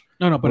fish.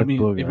 No, but I with mean,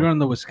 bluegill. if you're on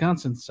the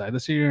Wisconsin side,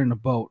 let's say you're in a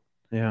boat.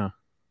 Yeah.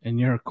 And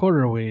you're a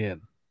quarter way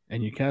in,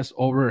 and you cast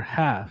over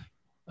half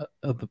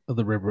of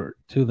the river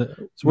to the.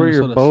 It's where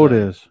your Minnesota boat side.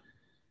 is.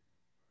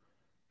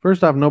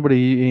 First off,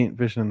 nobody ain't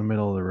fishing in the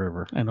middle of the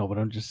river. I know, but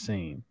I'm just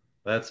saying.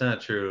 That's not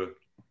true.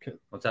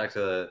 I'll talk to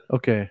the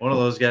Okay. one of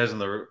those guys in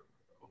the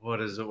what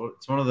is it?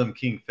 It's one of them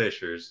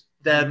kingfishers,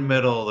 dead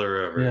middle of the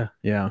river. Yeah.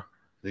 Yeah.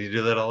 Do you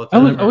do that all the I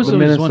time? was With always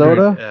Minnesota,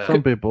 wondering. Yeah.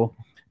 some people.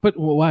 But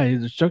why?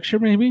 Is it structure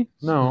maybe?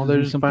 No, Is they're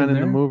there just something finding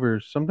the there?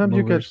 movers. Sometimes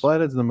you catch Movers.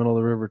 flatheads in the middle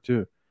of the river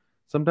too.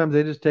 Sometimes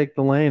they just take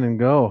the lane and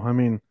go. I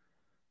mean,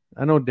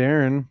 I know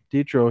Darren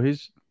Detro.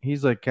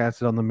 He's like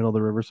casted on the middle of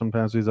the river.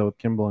 Sometimes he's out with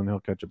Kimball and he'll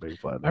catch a big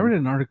flathead. I read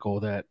an article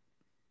that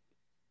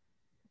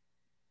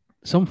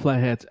some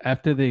flatheads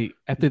after they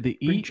Bring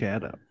eat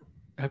Chad up.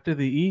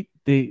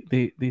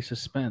 they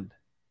suspend.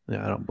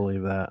 Yeah, I don't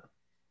believe that.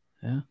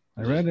 Yeah,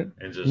 I read it.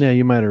 And just Yeah,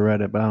 you might have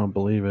read it, but I don't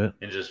believe it.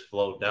 and just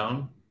float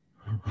down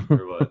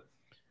or what?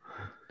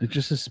 They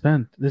just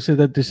suspend. They said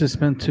that they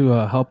suspend to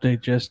help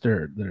digest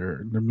their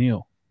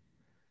meal.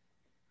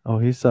 Oh,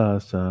 he saw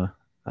us.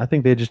 I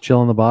think they just chill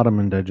on the bottom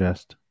and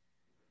digest.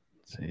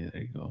 See,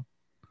 there you go.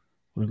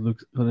 What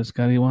does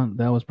Scotty want?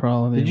 That was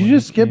probably. Did you when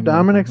just he skip came up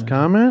Dominic's with-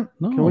 comment?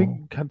 No. Can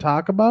we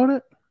talk about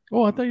it?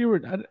 Oh, I thought you were.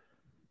 Did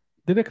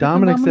I click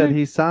on Dominic said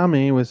he saw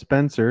me with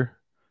Spencer,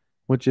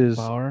 which is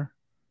Bauer.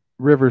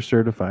 river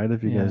certified.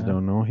 If you guys Yeah.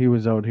 don't know, he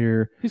was out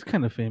here He's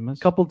kind of famous.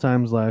 a couple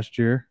times last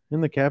year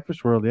in the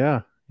catfish world.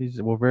 Yeah, he's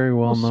very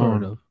well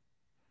known. Sort of.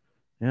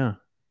 Yeah,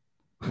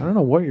 I don't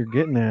know what you're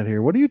getting at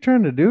here. What are you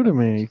trying to do to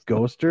me,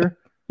 ghoster?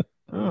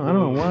 Oh, I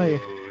don't know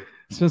why.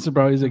 Spencer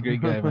Bauer, he's a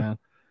great guy, man.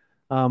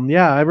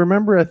 Yeah, I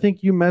remember. I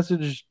think you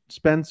messaged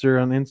Spencer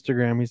on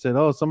Instagram. He said,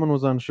 "Oh, someone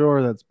was on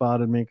shore that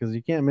spotted me because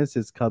you can't miss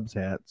his Cubs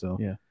hat." So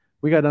Yeah.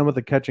 we got done with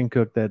the catch and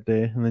cook that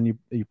day, and then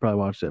you probably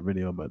watched that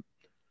video. But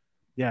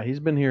Yeah, he's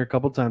been here a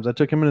couple times. I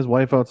took him and his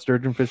wife out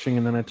sturgeon fishing,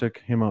 and then I took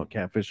him out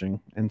catfishing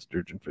and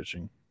sturgeon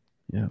fishing.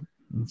 Yeah.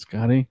 And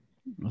Scotty,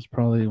 that's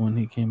probably when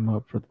he came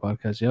up for the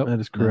podcast. Yep. That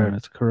is correct.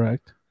 That's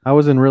correct. I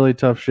was in really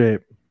tough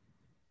shape.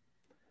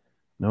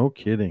 No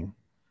kidding.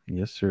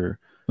 Yes, sir.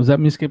 Was that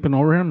me skipping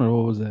over him, or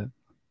what was that?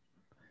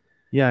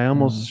 Yeah, I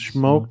almost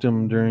smoked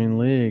him during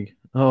league.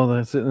 Oh,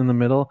 that's it in the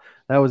middle.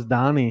 That was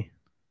Donnie.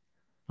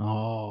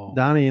 Oh.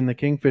 Donnie in the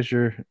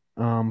Kingfisher,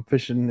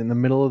 fishing in the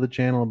middle of the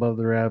channel above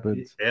the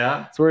rapids.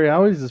 Yeah. That's where he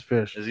always is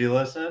fished. Is he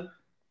listening?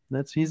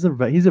 He's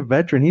a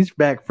veteran. He's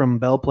back from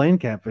Belle Plaine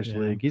Catfish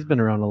League. He's been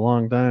around a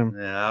long time.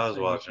 Yeah, I was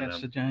watching Catch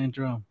him. the giant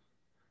drum.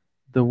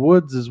 The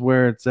woods is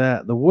where it's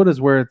at. The wood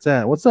is where it's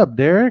at. What's up,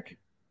 Derek?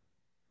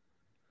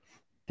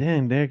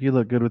 Dang, Derek, you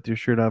look good with your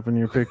shirt off in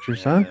your picture,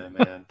 son.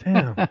 Yeah, man.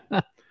 Damn,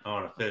 I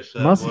want to fish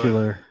that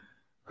muscular.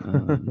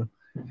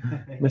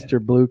 Mr.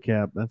 Blue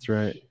Cap. That's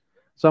right.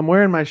 So I'm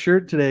wearing my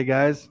shirt today,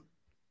 guys.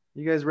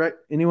 You guys,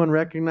 anyone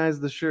recognize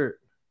the shirt?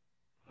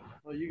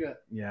 Oh, you got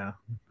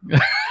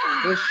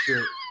this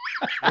shirt.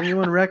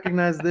 Anyone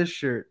recognize this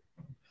shirt?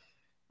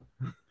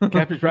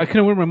 Catfish Pro. I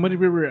couldn't wear my Muddy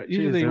River.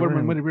 Usually Jeez, I wear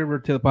my Muddy River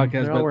to the podcast,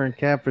 They're all but wearing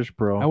Catfish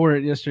Pro. I wore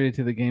it yesterday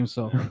to the game.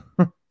 So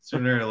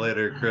Sooner or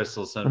later, Chris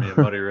will send me a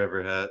Muddy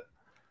River hat.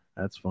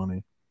 That's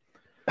funny.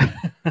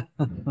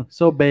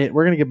 So bait.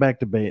 We're gonna get back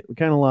to bait. We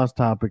kind of lost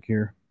topic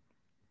here.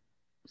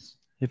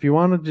 If you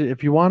want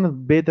to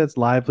bait that's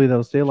lively,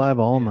 that'll stay live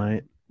all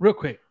night. real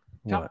quick,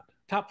 What?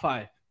 top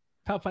five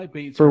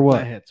baits For what?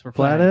 Flatheads. For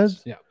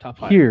Flatheads? Yeah, top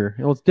five. Here,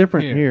 well, it's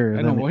different Here. here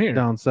I know, than well, here.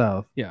 down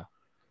south. Yeah.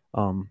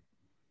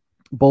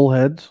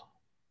 Bullheads,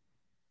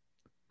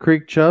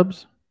 creek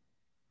chubs,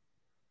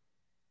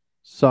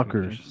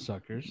 suckers,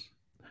 Suckers.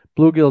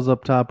 bluegills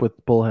up top with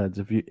bullheads.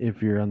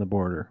 If you're on the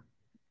border,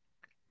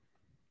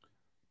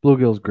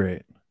 bluegill's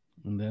great.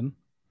 And then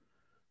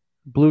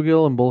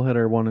Bluegill and bullhead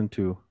are 1 and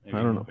 2. Maybe,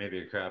 I don't know. Maybe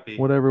a crappie.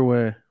 Whatever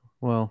way.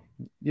 Well,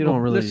 you don't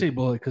really. Let's say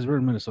bullhead because we're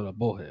in Minnesota.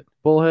 Bullhead.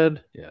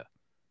 Bullhead. Yeah.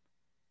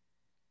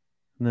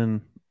 And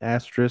then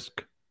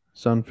asterisk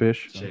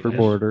sunfish for Chicken,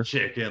 border.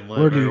 Chicken,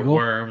 Where do you liver, go?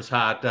 worms,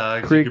 hot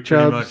dogs. Creek you could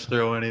pretty chubs, much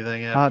throw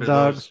anything after Hot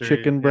dogs, those three.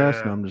 chicken breast.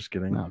 Yeah. No, I'm just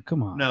kidding. No,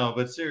 come on. No,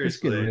 but get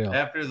seriously, real.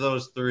 after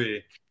those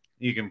three,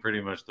 you can pretty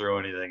much throw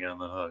anything on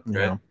the hook, Yeah.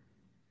 right? I agree.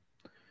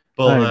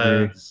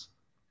 Bullheads,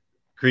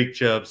 creek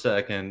chub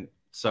second,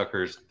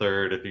 suckers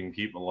third if you can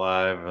keep them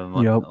alive,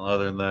 and Yep.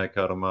 other than that,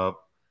 cut them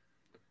up.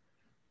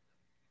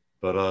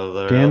 But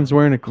other Dan's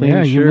wearing a clean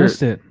Yeah, shirt. you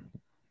missed it.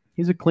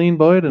 He's a clean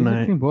boy He's a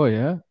tonight. clean boy,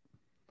 yeah.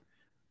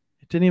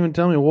 He didn't even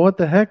tell me what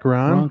the heck,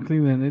 Ron. Ron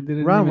Cleveland. It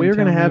didn't Ron, even we were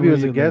tell gonna me have you what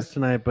as a he guest was.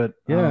 tonight, but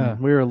Yeah.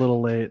 we were a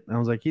little late. I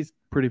was like, he's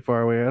pretty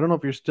far away. I don't know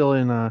if you're still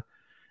in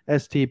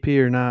STP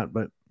or not,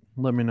 but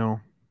let me know.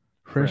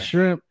 Fresh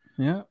shrimp.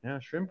 Yeah, Yeah,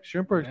 shrimp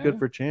works Yeah. good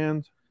for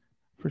chans.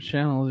 for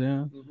channels.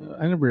 Yeah,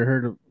 I never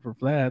heard of for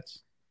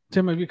flats.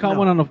 Tim, have you caught No.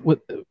 one on a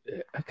with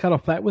caught a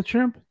flat with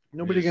shrimp?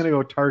 Nobody's gonna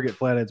go target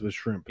flatheads with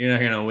shrimp. You're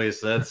not gonna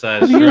waste that How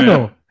size do you shrimp.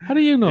 know? How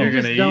do you know? You're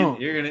just gonna don't.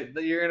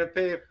 eat. You're gonna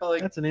pay probably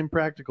That's an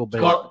impractical bait.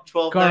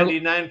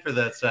 $12.99 for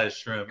that size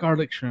shrimp.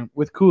 Garlic shrimp.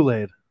 With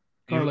Kool-Aid.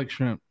 Garlic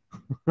shrimp.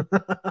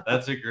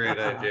 That's a great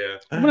idea.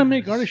 I'm gonna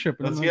make garlic shrimp.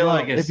 Let's I'm get gonna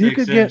like go. a If you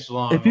could get 6-inch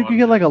long. If you could one.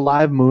 get like a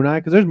live moon eye,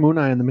 because there's moon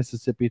eye in the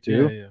Mississippi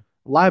too. Yeah.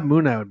 Live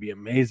moon eye would be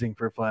amazing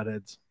for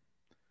flatheads.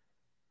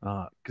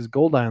 Because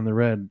gold eye on the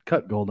red,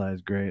 cut gold eye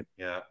is great.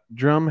 Yeah.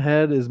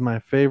 Drumhead is my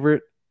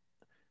favorite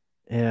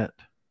at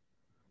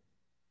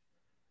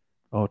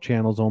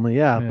channels only.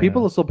 Yeah. Yeah.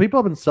 People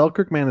up in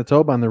Selkirk,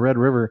 Manitoba on the Red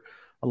River,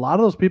 a lot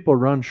of those people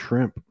run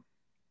shrimp.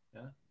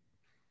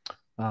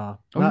 Yeah.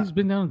 He's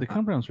been down at the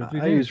campgrounds for 3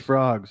 I days. use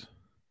frogs.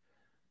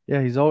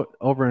 Yeah, he's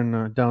over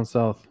in down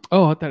south.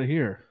 Oh, I thought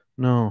here.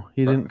 No,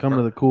 he didn't come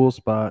to the cool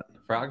spot.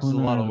 Frogs is a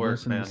lot of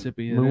work, man.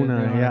 Mississippi. Moon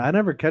eye. Yeah, I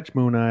never catch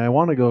moon eye.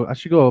 I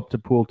should go up to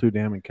Pool 2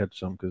 Dam and catch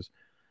some because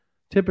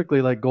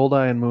typically like gold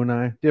eye and moon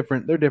eye,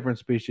 different. They're different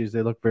species.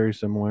 They look very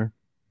similar.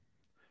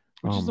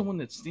 Which is the one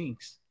that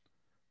stinks?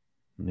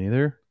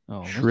 Neither.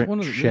 Oh, Shrimp- that's one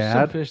of the there's some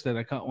shad? fish that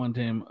I caught one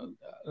time.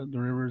 The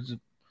river's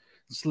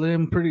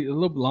slim, pretty, a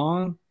little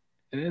long,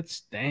 and it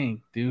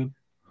stank, dude.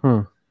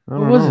 Huh. I What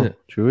don't was know. it?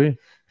 Chewy?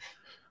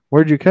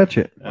 Where'd you catch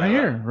it? Right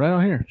here, right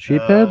out here.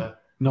 Sheephead?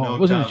 No, no it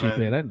wasn't comment. a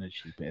sheephead. I didn't know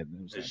sheephead. It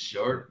was It's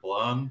short,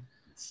 blonde,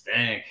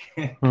 stank.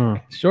 Huh.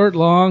 short,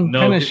 long,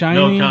 no, kind of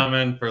shiny. no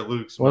comment for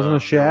Luke's. Wasn't mom. a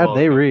shad? You're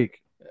They welcome.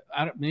 reek.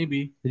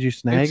 Maybe. Did you It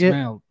snag it?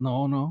 smelled.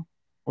 No.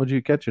 What'd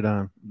you catch it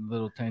on?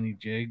 Little tiny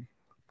jig.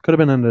 Could have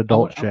been an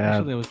adult shad.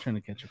 Actually, I was trying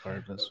to catch a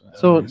carp.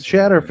 So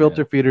shad are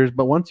filter feeders,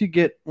 but once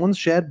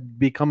shad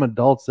become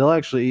adults, they'll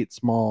actually eat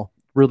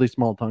really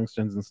small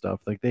tungstens and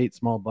stuff. Like they eat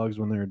small bugs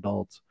when they're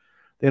adults.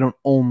 They don't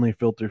only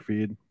filter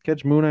feed.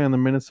 Catch moon eye in the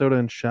Minnesota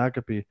and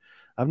Shakopee.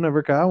 I've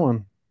never caught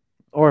one,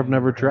 or I've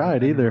never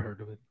tried either.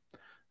 Heard of it.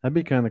 That'd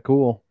be kind of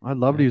cool. I'd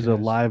love to Yeah, use a it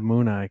is. live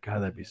moon eye.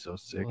 God, that'd be so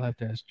sick. We'll have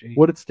to ask Jake.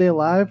 Would it stay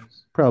alive?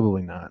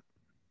 Probably not.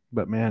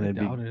 But man, I it'd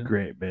doubt be it.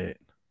 great bait.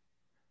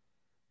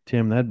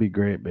 Tim, that'd be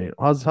great bait.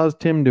 How's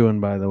Tim doing,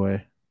 by the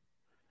way?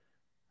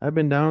 I've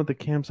been down at the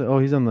campsite. Oh,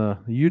 he's on the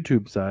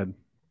YouTube side.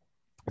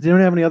 Does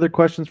anyone have any other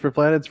questions for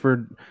Flatheads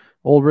for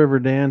Old River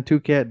Dan, Two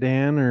Cat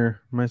Dan,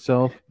 or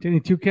myself? Danny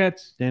Two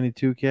Cats. Danny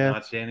Two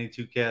Cats. Danny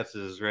Two Cats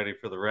is ready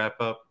for the wrap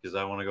up because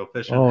I want to go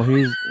fishing. Oh,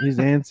 he's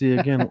antsy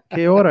again.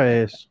 ¿Qué hora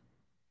es?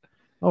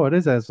 Oh,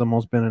 it's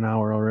almost been an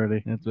hour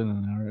already. It's been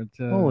an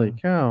hour. Holy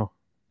cow.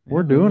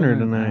 We're yeah, doing her an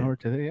tonight. hour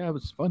today. Yeah, it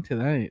was fun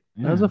tonight.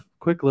 Yeah. That was a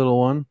quick little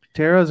one.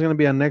 Tara's going to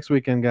be on next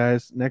weekend,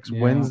 guys. Next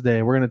Yeah.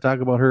 Wednesday. We're going to talk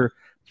about her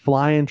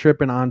flying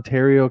trip in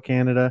Ontario,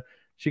 Canada.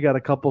 She got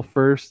a couple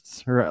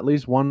firsts, or at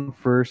least one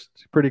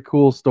first. Pretty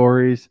cool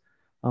stories.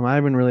 I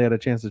haven't really had a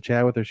chance to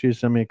chat with her. She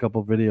sent me a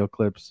couple video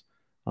clips.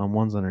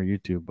 One's on her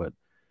YouTube, but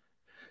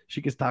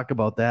she gets talk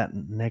about that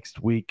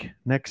next week.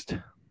 Next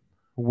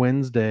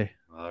Wednesday.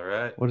 All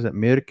right. What is that?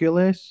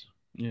 Miércoles?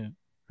 Yeah.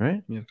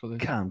 Right? Miércoles.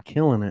 God, I'm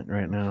killing it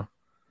right now.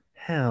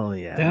 Hell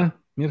yeah. Yeah.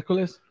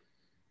 Miércoles.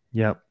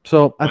 Yep.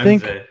 So I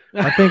think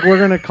we're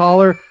gonna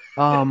call her.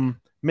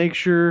 Make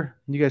sure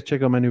you guys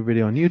check out my new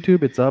video on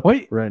YouTube. It's up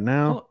right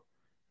now.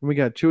 We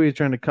got Chuy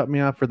trying to cut me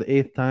off for the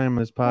 8th time on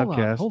this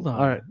podcast. Hold on.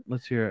 All right,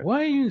 let's hear it.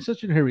 Why are you in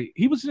such a hurry?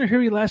 He was in a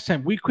hurry last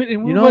time. We quit.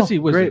 And where You know, was he?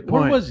 great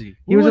Where point. was he?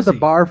 He was at the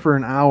bar for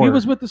an hour. He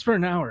was with us for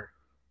an hour.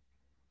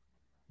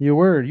 You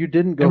were. You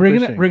didn't go And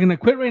fishing. we're gonna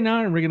quit right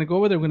now, and we're gonna go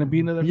over there. We're gonna be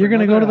another. You're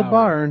gonna go to the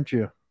bar, aren't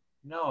you?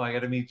 No, I got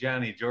to meet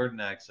Johnny.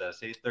 Jordan Access,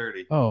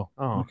 8:30. Oh,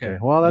 okay.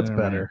 Well, that's Yeah,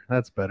 better.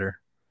 That's better.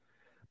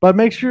 But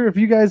make sure if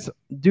you guys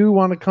do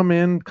want to come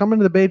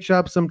into the bait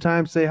shop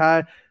sometime, say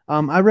hi.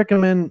 I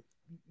recommend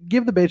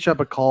give the bait shop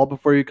a call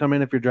before you come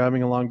in if you're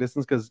driving a long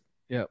distance, because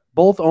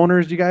both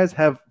owners, you guys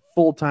have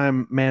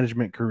full-time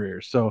management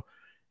careers. So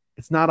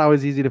it's not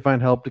always easy to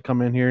find help to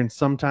come in here. And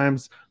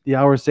sometimes the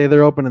hours say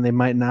they're open and they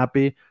might not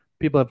be.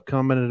 People have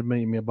commented to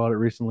me about it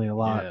recently a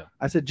lot. Yeah.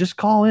 I said, just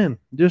call in.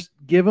 Just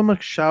give them a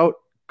shout.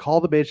 Call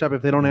the bait shop.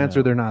 If they don't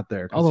answer, they're not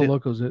there. All the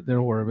locals, they're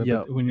aware of it. Yeah.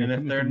 But when you're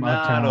And if they're from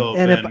out not town-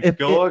 open, And if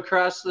go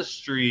across the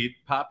street,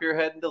 pop your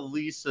head into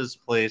Lisa's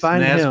place,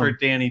 Find and ask him. for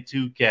Danny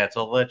Two Cats.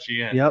 I'll let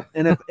you in. Yep.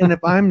 And if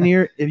I'm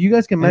near, if you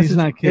guys can And he's message,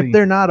 not kidding. if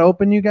they're not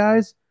open, you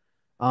guys,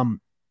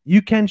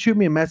 you can shoot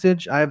me a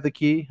message. I have the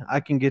key.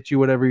 I can get you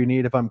whatever you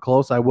need. If I'm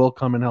close, I will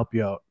come and help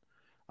you out.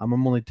 I'm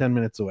only 10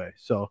 minutes away,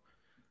 so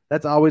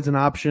that's always an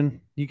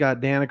option. You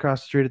got Dan across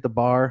the street at the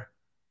bar.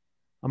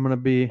 I'm gonna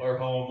be Or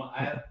home.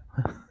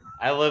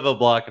 I live a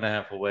block and a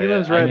half away. He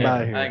lives right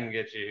by here. I can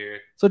get you here.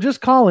 So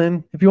just call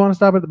in if you want to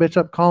stop at the bait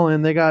shop. Call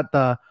in. They got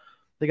the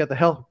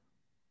hell.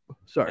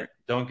 Sorry.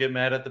 Don't get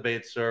mad at the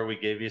bait store. We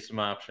gave you some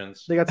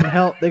options. They got some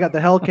hell. They got the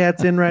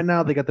Hellcats in right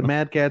now. They got the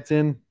Mad Cats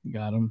in.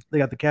 Got him. They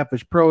got the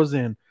Catfish Pros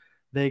in.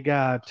 They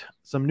got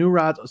some new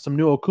rods, some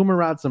new Okuma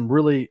rods, some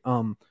really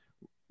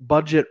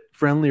budget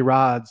friendly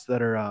rods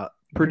that are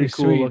pretty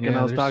cool sweet. looking. Yeah,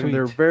 I was they're talking.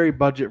 They're sweet. very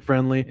budget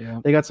friendly.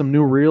 Yeah. They got some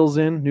new reels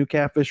in, new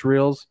Catfish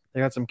reels. They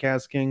got some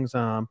Cast Kings.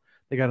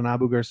 They got an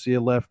Abu Garcia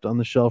left on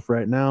the shelf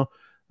right now.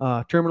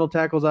 Terminal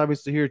tackles,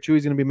 obviously here.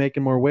 Chuy's going to be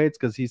making more weights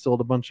because he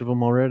sold a bunch of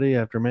them already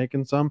after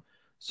making some.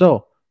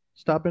 So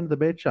stop into the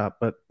bait shop.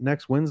 But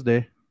next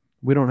Wednesday,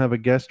 we don't have a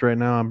guest right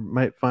now. I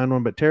might find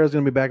one, but Tara's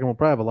going to be back and we'll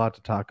probably have a lot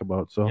to talk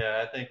about. So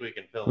yeah, I think we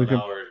can fill an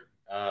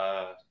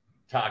hour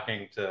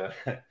talking to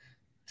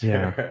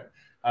Yeah. Tara.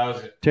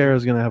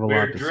 Tara's going to have a We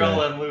lot were to say.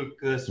 drilling Luke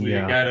this week.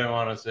 Yeah. I didn't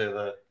want to say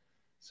the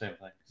same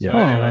thing. Yeah. So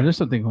Oh, anyway, there's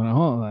something going on.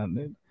 Hold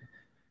on.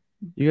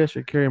 You guys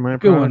should carry my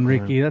Good product one,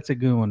 line. Ricky. That's a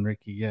good one,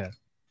 Ricky. Yeah.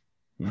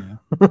 Yeah.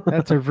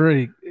 That's a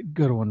very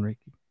good one,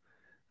 Ricky.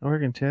 I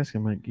work in task.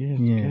 I'm like, yeah.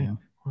 Yeah. Okay.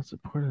 What's the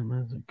part of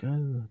the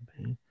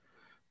guy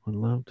would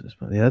love to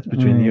spot? Yeah, that's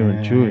between you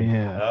and Chuy.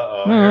 Yeah.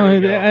 uh-oh, No,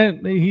 here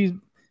we go. he's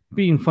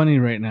being funny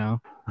right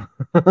now.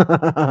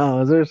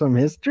 Is there some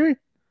history?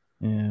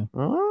 Yeah.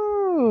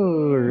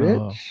 Oh, Rich.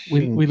 Oh,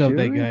 we love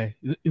that Chuy? guy.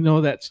 You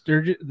know that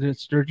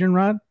sturgeon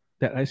rod,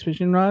 that ice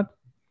fishing rod?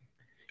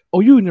 Oh,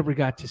 you never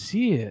got to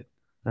see it.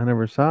 I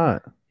never saw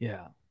it.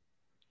 Yeah.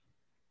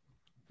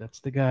 That's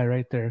the guy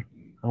right there.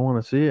 I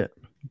want to see it.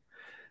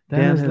 Dan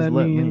Dan has has let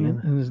let me me in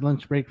in. in his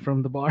lunch break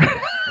from the bar.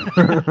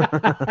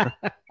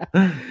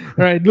 All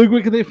right, Luke,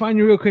 where can they find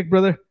you real quick,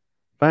 brother?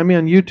 Find me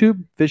on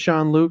YouTube, Fish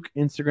on Luke,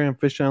 Instagram,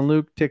 Fish on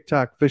Luke,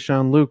 TikTok, Fish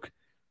on Luke.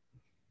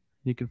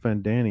 You can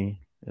find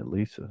Danny at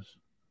Lisa's.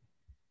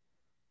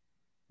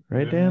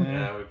 Right, Dan?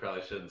 Yeah, we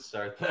probably shouldn't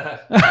start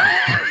that.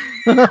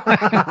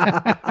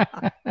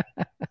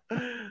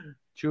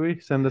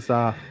 Chuy, send us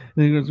off. I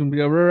think it's gonna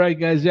be over. All right,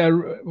 guys. Yeah,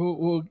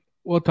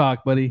 we'll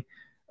talk, buddy.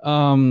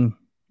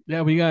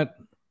 Yeah, we got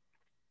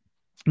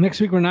next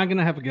week. We're not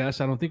gonna have a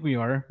guest. I don't think we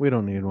are. We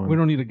don't need one. We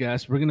don't need a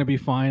guest. We're gonna be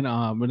fine.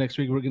 But next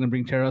week we're gonna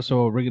bring Tara,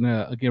 so we're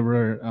gonna give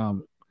her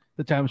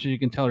the time so you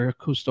can tell her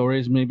cool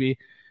stories. Maybe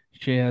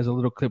she has a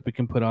little clip we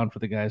can put on for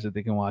the guys that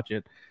they can watch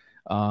it.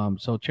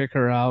 So check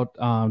her out.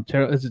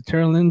 Tara, is it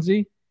Tara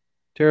Lindsay?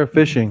 Tara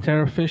Fishing.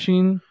 Tara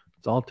Fishing.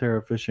 It's all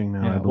Tara Fishing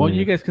now. Yeah. I Well,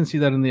 you believe. guys can see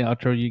that in the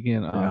outro. You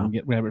can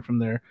grab it from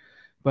there.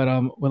 But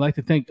we'd like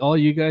to thank all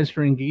you guys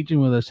for engaging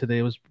with us today.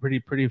 It was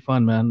pretty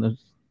fun, man. It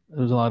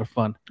was a lot of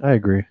fun. I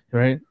agree.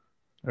 Right?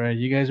 All right,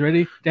 you guys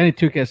ready? Danny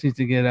Tukas needs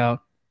to get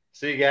out.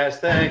 See you guys.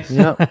 Thanks.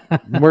 Yep.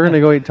 We're gonna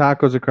go eat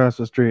tacos across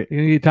the street.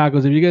 You're gonna eat tacos.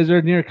 If you guys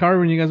are near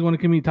Carver and you guys want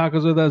to come eat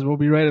tacos with us, we'll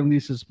be right at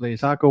Lisa's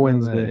place. Taco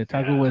Wednesday.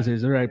 Taco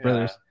Wednesdays. All right, Yeah.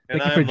 brothers.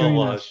 And Thank you for I'm joining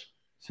us. Lush.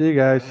 See you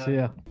guys. See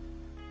ya.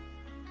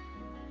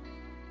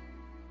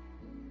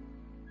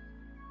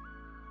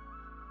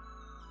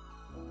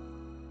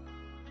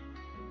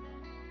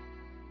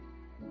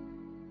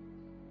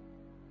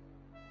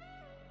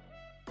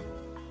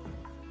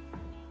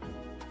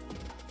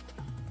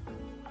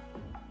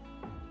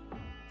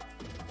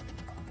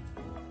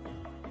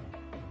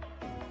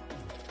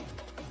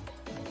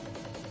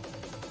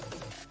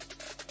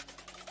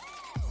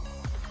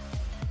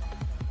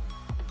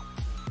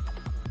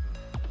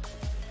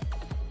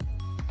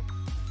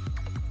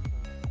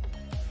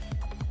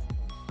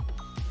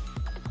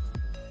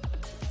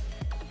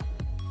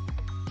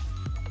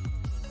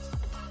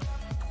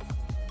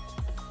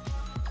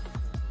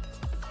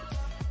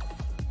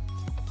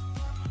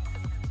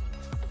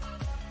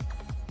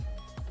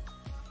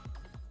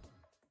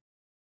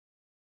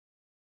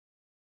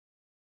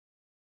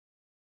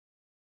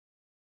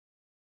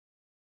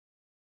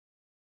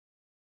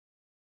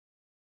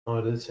 Oh,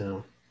 it is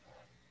him.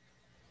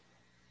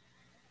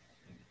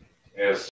 Yes.